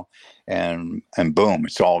 months ago, and boom,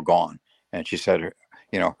 it's all gone. And she said,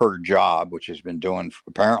 her job, which has been doing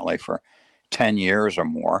apparently for 10 years or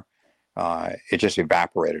more, it just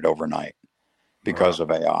evaporated overnight because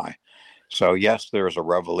of AI. So yes, there's a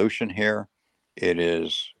revolution here. It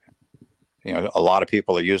is, a lot of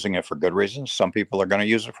people are using it for good reasons. Some people are going to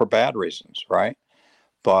use it for bad reasons, right?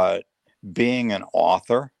 But being an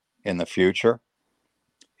author in the future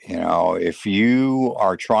if you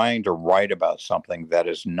are trying to write about something that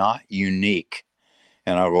is not unique,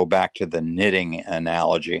 and I'll go back to the knitting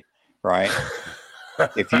analogy, right?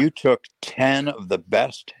 If you took 10 of the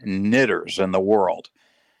best knitters in the world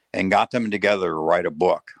and got them together to write a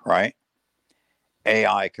book, right?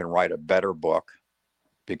 AI can write a better book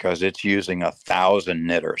because it's using 1,000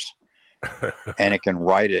 knitters, and it can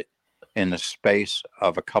write it in the space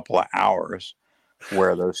of a couple of hours,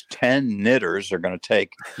 where those 10 knitters are going to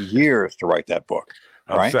take years to write that book.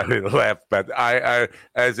 I'm right? sorry to laugh, but I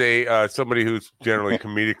as a somebody who's generally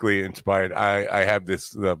comedically inspired, I have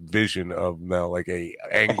this vision of now like a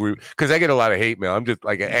angry, because I get a lot of hate mail. I'm just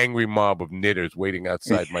like an angry mob of knitters waiting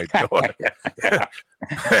outside my door. Yeah.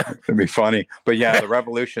 It'd be funny, but yeah, the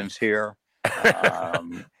revolution's here,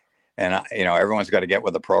 and everyone's got to get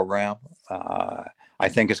with the program. I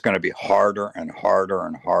think it's going to be harder and harder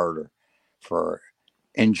and harder for,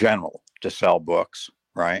 in general, to sell books,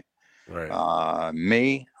 right? Right.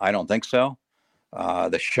 Me, I don't think so.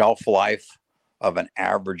 The shelf life of an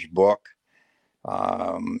average book,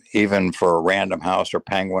 even for a Random House or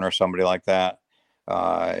Penguin or somebody like that,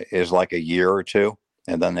 is like a year or two,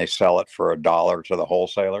 and then they sell it for $1 to the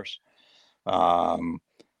wholesalers.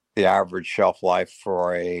 The average shelf life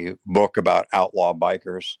for a book about outlaw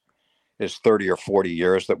bikers is 30 or 40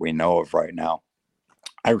 years that we know of right now.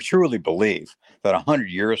 I truly believe that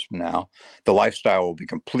 100 years from now, the lifestyle will be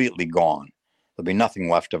completely gone. There'll be nothing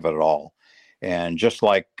left of it at all. And just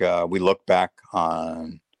like we look back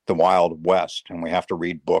on the Wild West and we have to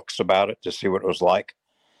read books about it to see what it was like,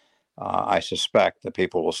 I suspect that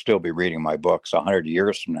people will still be reading my books 100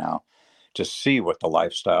 years from now to see what the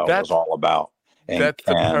lifestyle was all about. That's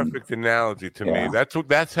the perfect analogy to me.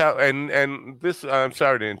 That's how. And this. I'm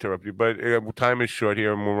sorry to interrupt you, but time is short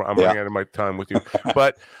here, and I'm running out of my time with you.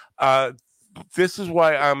 But this is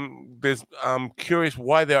why I'm curious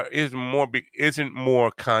why there isn't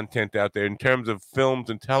more content out there in terms of films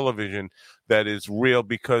and television that is real,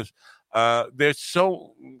 because there's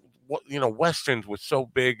so. Westerns were so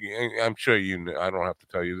big. I'm sure I don't have to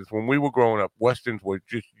tell you this. When we were growing up, Westerns were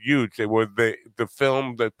just huge. They were the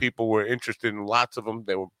film that people were interested in. Lots of them.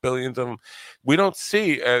 There were billions of them. We don't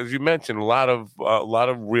see, as you mentioned, a lot of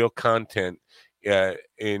real content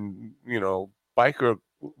in biker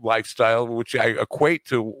lifestyle, which I equate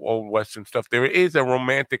to old Western stuff. There is a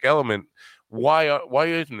romantic element. Why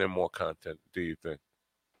isn't there more content, do you think?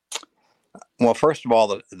 Well, first of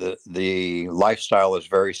all, the lifestyle is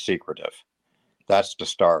very secretive. That's to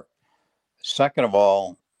start. Second of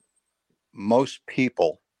all, most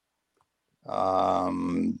people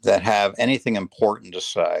that have anything important to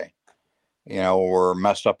say, were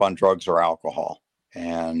messed up on drugs or alcohol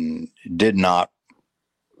and did not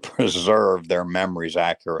preserve their memories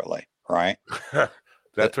accurately, right?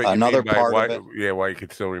 That's what another part of it. Yeah, why you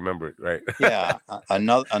could still remember it, right? Yeah.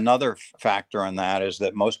 Another factor in that is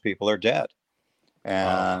that most people are dead.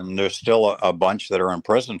 And there's still a bunch that are in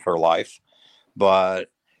prison for life.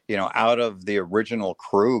 But, out of the original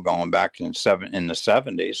crew going back in the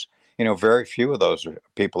 70s, very few of those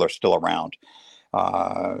people are still around.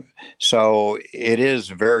 So it is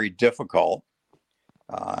very difficult.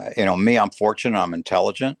 Me, I'm fortunate. I'm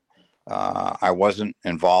intelligent. I wasn't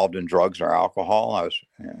involved in drugs or alcohol. I was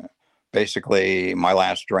basically, my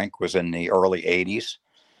last drink was in the early 80s.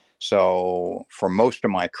 So for most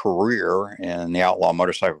of my career in the Outlaw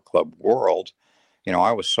Motorcycle Club world,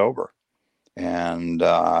 I was sober, and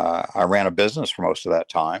I ran a business for most of that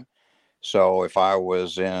time. So if I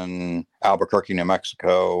was in Albuquerque, New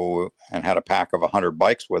Mexico, and had a pack of 100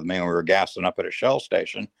 bikes with me and we were gassing up at a Shell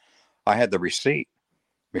station, I had the receipt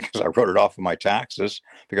because I wrote it off of my taxes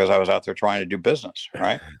because I was out there trying to do business,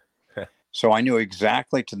 right? So I knew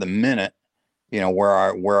exactly to the minute where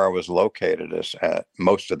I was located at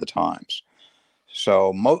most of the times.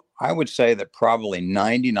 So I would say that probably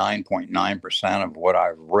 99.9% of what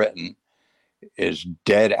I've written is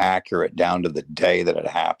dead accurate down to the day that it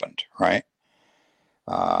happened, right?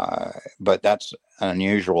 But that's an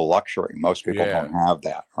unusual luxury. Most people don't have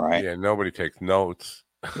that, right? Yeah, nobody takes notes.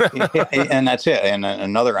 And that's it. And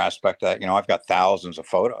another aspect of that, I've got thousands of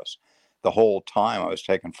photos. The whole time I was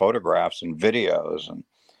taking photographs and videos, and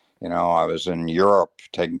I was in Europe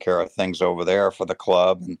taking care of things over there for the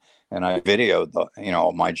club, and I videoed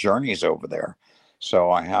my journeys over there.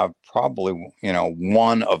 So I have probably,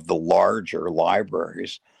 one of the larger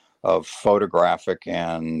libraries of photographic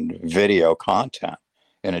and video content,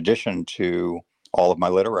 in addition to all of my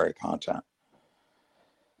literary content.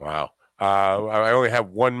 Wow. I only have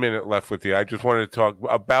 1 minute left with you. I just wanted to talk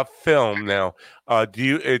about film now.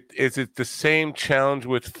 Is it the same challenge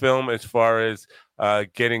with film as far as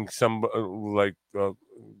getting some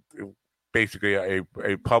basically a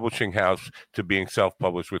publishing house to being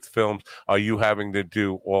self-published with films. Are you having to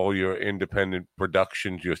do all your independent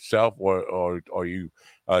productions yourself, or are you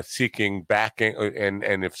seeking backing?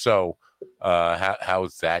 And if so,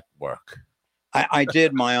 how's that work? I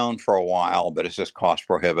did my own for a while, but it's just cost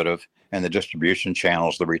prohibitive, and the distribution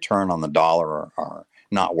channels, the return on the dollar are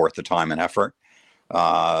not worth the time and effort.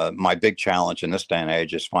 My big challenge in this day and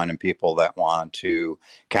age is finding people that want to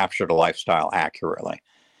capture the lifestyle accurately.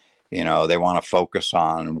 You know, they want to focus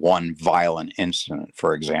on one violent incident,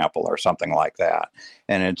 for example, or something like that.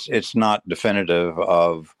 And it's not definitive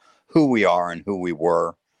of who we are and who we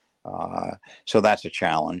were. So that's a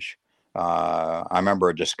challenge. I remember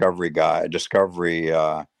a Discovery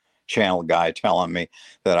Channel guy telling me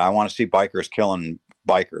that I want to see bikers killing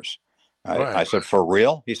bikers. Right. I said, for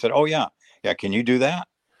real? He said, oh, yeah. Yeah, can you do that?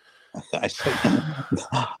 I said,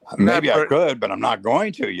 maybe I could, but I'm not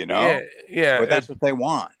going to, you know? Yeah. But that's what they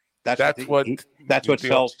want. That's what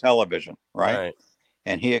sells television, right?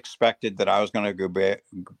 And he expected that I was going to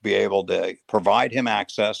be able to provide him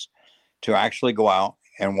access to actually go out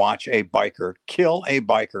and watch a biker kill a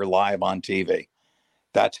biker live on TV.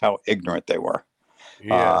 That's how ignorant they were.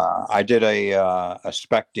 Yeah. I did a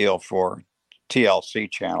spec deal for TLC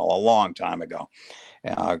channel a long time ago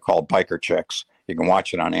called Biker Chicks. You can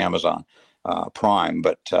watch it on Amazon Prime.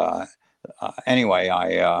 But anyway,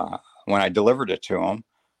 when I delivered it to them,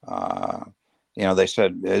 you know, they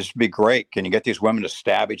said, this would be great. Can you get these women to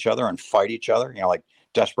stab each other and fight each other? You know, like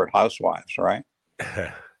Desperate Housewives, right?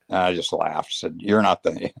 And I just laughed. Said, you're not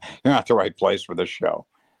the right place for this show.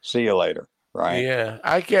 See you later. Right. Yeah,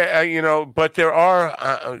 I get, you know, but there are,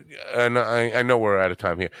 and I know we're out of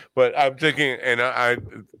time here, but I'm thinking, and I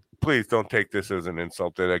please don't take this as an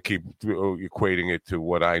insult that I keep equating it to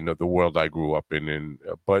what I know, the world I grew up in.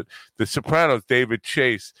 But The Sopranos, David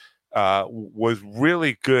Chase was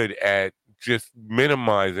really good at just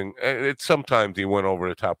minimizing. Sometimes he went over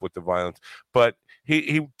the top with the violence, but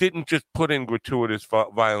he didn't just put in gratuitous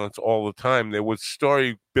violence all the time. There was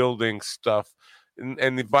story building stuff.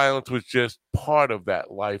 And the violence was just part of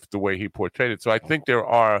that life, the way he portrayed it. So I think there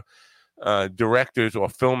are directors or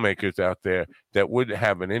filmmakers out there that would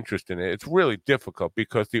have an interest in it. It's really difficult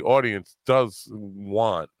because the audience does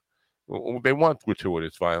want, they want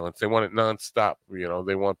gratuitous violence. They want it nonstop. You know,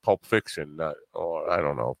 they want Pulp Fiction, or I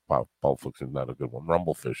don't know, Pulp Fiction is not a good one,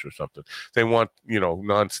 Rumblefish or something. They want, you know,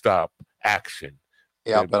 nonstop action.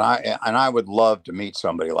 Yeah, but I would love to meet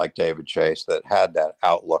somebody like David Chase that had that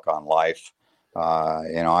outlook on life.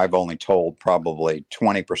 You know, I've only told probably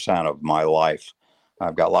 20% of my life.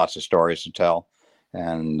 I've got lots of stories to tell,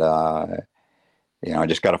 and you know, I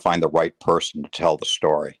just got to find the right person to tell the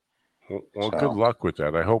story. Well, good luck with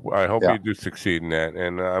that. I hope you do succeed in that,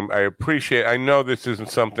 and I appreciate. I know this isn't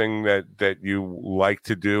something that you like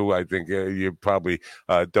to do. I think you probably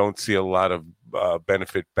don't see a lot of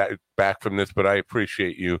benefit back from this, but I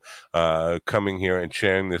appreciate you coming here and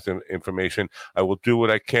sharing this information. I will do what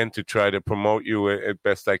I can to try to promote you at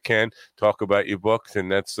best I can, talk about your books,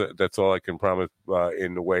 and that's all I can promise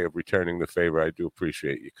in the way of returning the favor. I do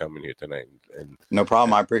appreciate you coming here tonight. And no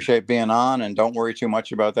problem. I appreciate being on, and don't worry too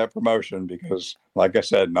much about that promotion because, like I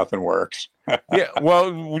said, nothing works. Yeah,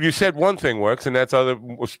 well, you said one thing works, and that's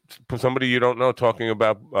somebody you don't know talking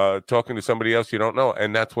to somebody else you don't know,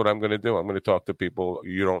 and that's what I'm going to do. I'm going to talk to people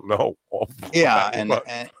you don't know. Yeah, and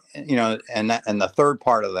you know, and the third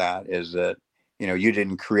part of that is that, you know, you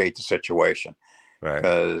didn't create the situation, right?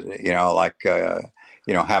 Because you know, like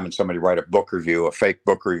you know, having somebody write a fake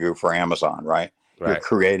book review for Amazon, right? You're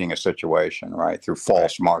creating a situation, right, through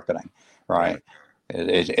false marketing, right?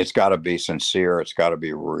 It's got to be sincere. It's got to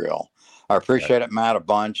be real. I appreciate it, Matt, a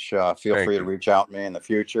bunch. Feel free to reach out to me in the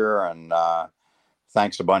future, and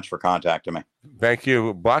thanks a bunch for contacting me. Thank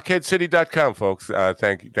you. BlockheadCity.com, folks.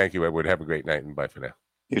 Thank you, Edward. Have a great night, and bye for now.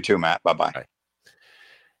 You too, Matt. Bye-bye. Bye.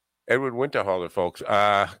 Edward Winterhalder, folks.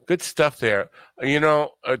 Good stuff there. You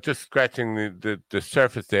know, just scratching the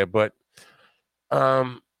surface there, but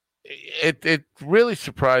it's really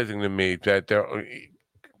surprising to me that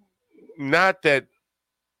not that,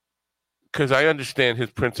 because I understand his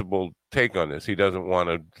principled take on this. He doesn't want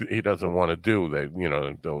to do that. You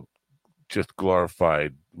know, don't just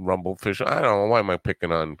glorified Rumblefish. I don't know, why am I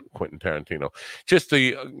picking on Quentin Tarantino? Just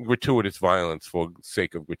the gratuitous violence for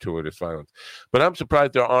sake of gratuitous violence. But I'm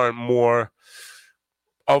surprised there aren't more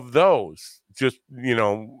of those. Just, you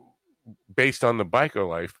know, based on the biker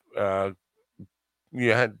life.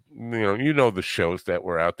 You had, you know the shows that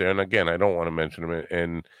were out there, and again, I don't want to mention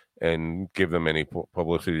them and give them any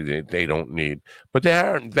publicity they don't need. But there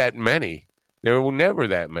aren't that many. There were never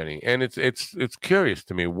that many, and it's curious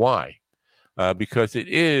to me why, because it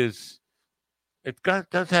is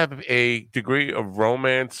does have a degree of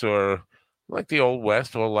romance, or like the Old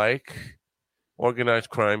West, or like organized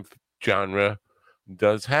crime genre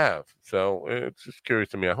does have. So it's just curious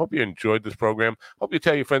to me. I hope you enjoyed this program. Hope you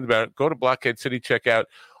tell your friends about it. Go to Blockhead City, check out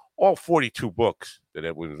all 42 books that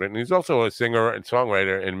Edwin's written. He's also a singer and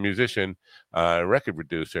songwriter and musician, record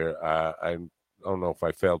producer. I don't know if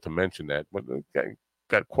I failed to mention that, but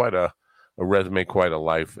got quite a resume, quite a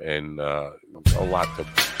life, and a lot to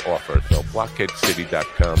offer. So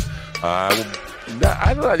blockheadcity.com.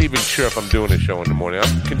 I'm not even sure if I'm doing a show in the morning.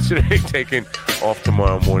 I'm considering taking off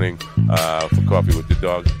tomorrow morning for coffee with the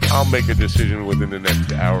dog. I'll make a decision within the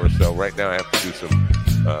next hour or so. Right now I have to do some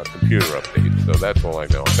computer updates. So that's all I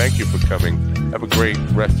know. Thank you for coming. Have a great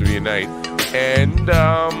rest of your night. And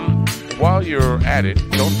while you're at it,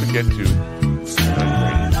 don't forget to...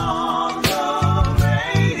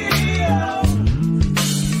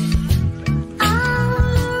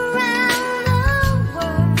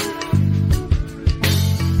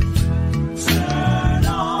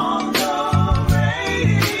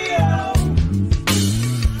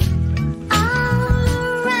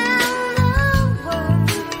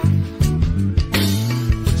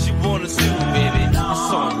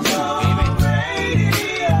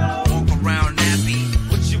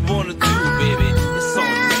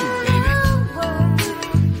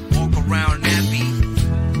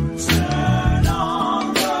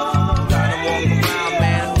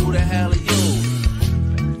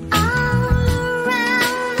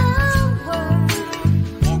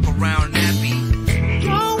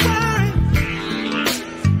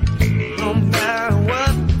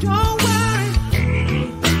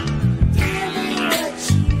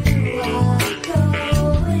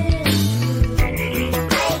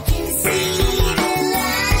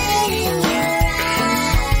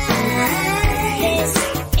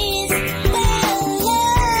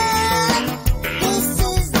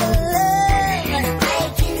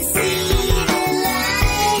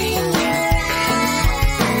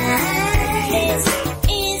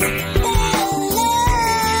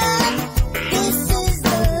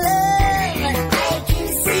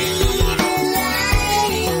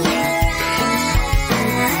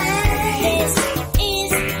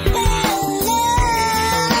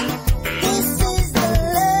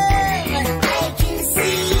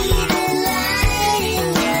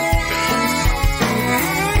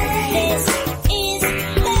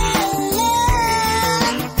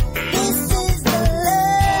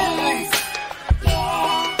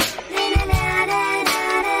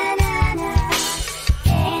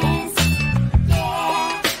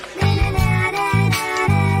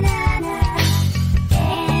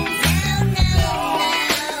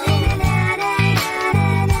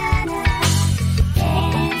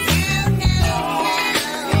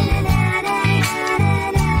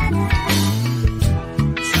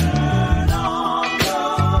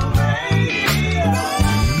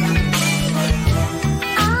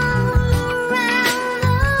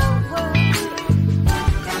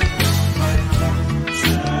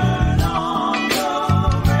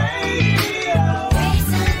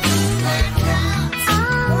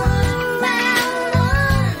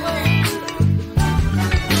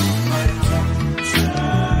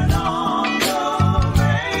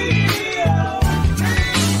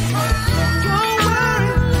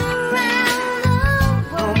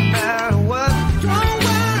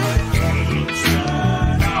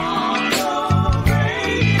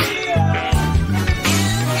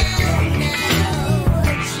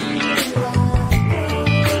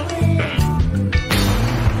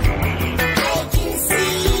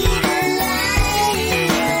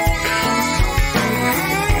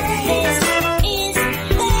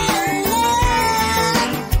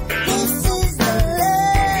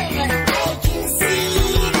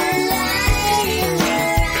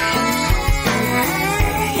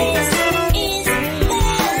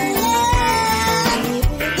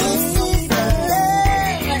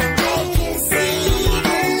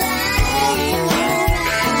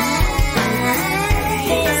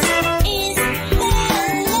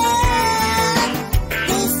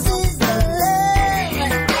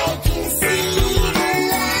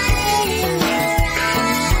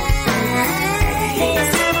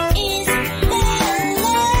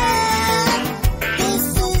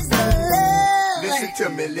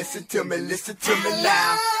 Listen to me, listen to me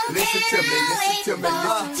now. Listen to me, listen to me,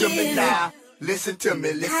 listen to me now. Listen to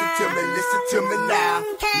me, listen to me, listen to me now.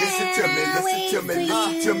 Listen to me, listen to me,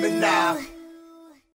 listen to me now.